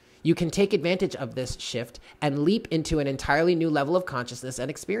shifting. You can take advantage of this shift and leap into an entirely new level of consciousness and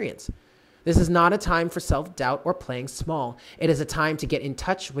experience. This is not a time for self-doubt or playing small. It is a time to get in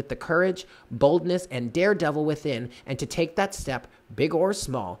touch with the courage, boldness, and daredevil within, and to take that step, big or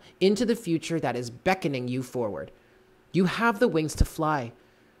small, into the future that is beckoning you forward. You have the wings to fly.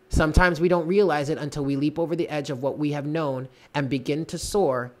 Sometimes we don't realize it until we leap over the edge of what we have known and begin to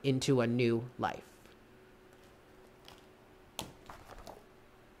soar into a new life.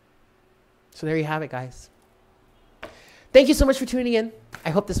 So there you have it, guys. Thank you so much for tuning in. I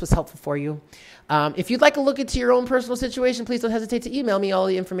hope this was helpful for you. If you'd like a look into your own personal situation, please don't hesitate to email me. All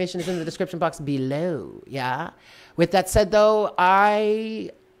the information is in the description box below. Yeah. With that said, though, I'll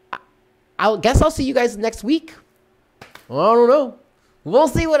guess I'll see you guys next week. I don't know. We'll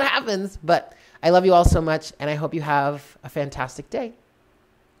see what happens. But I love you all so much, and I hope you have a fantastic day.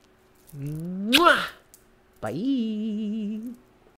 Mwah! Bye.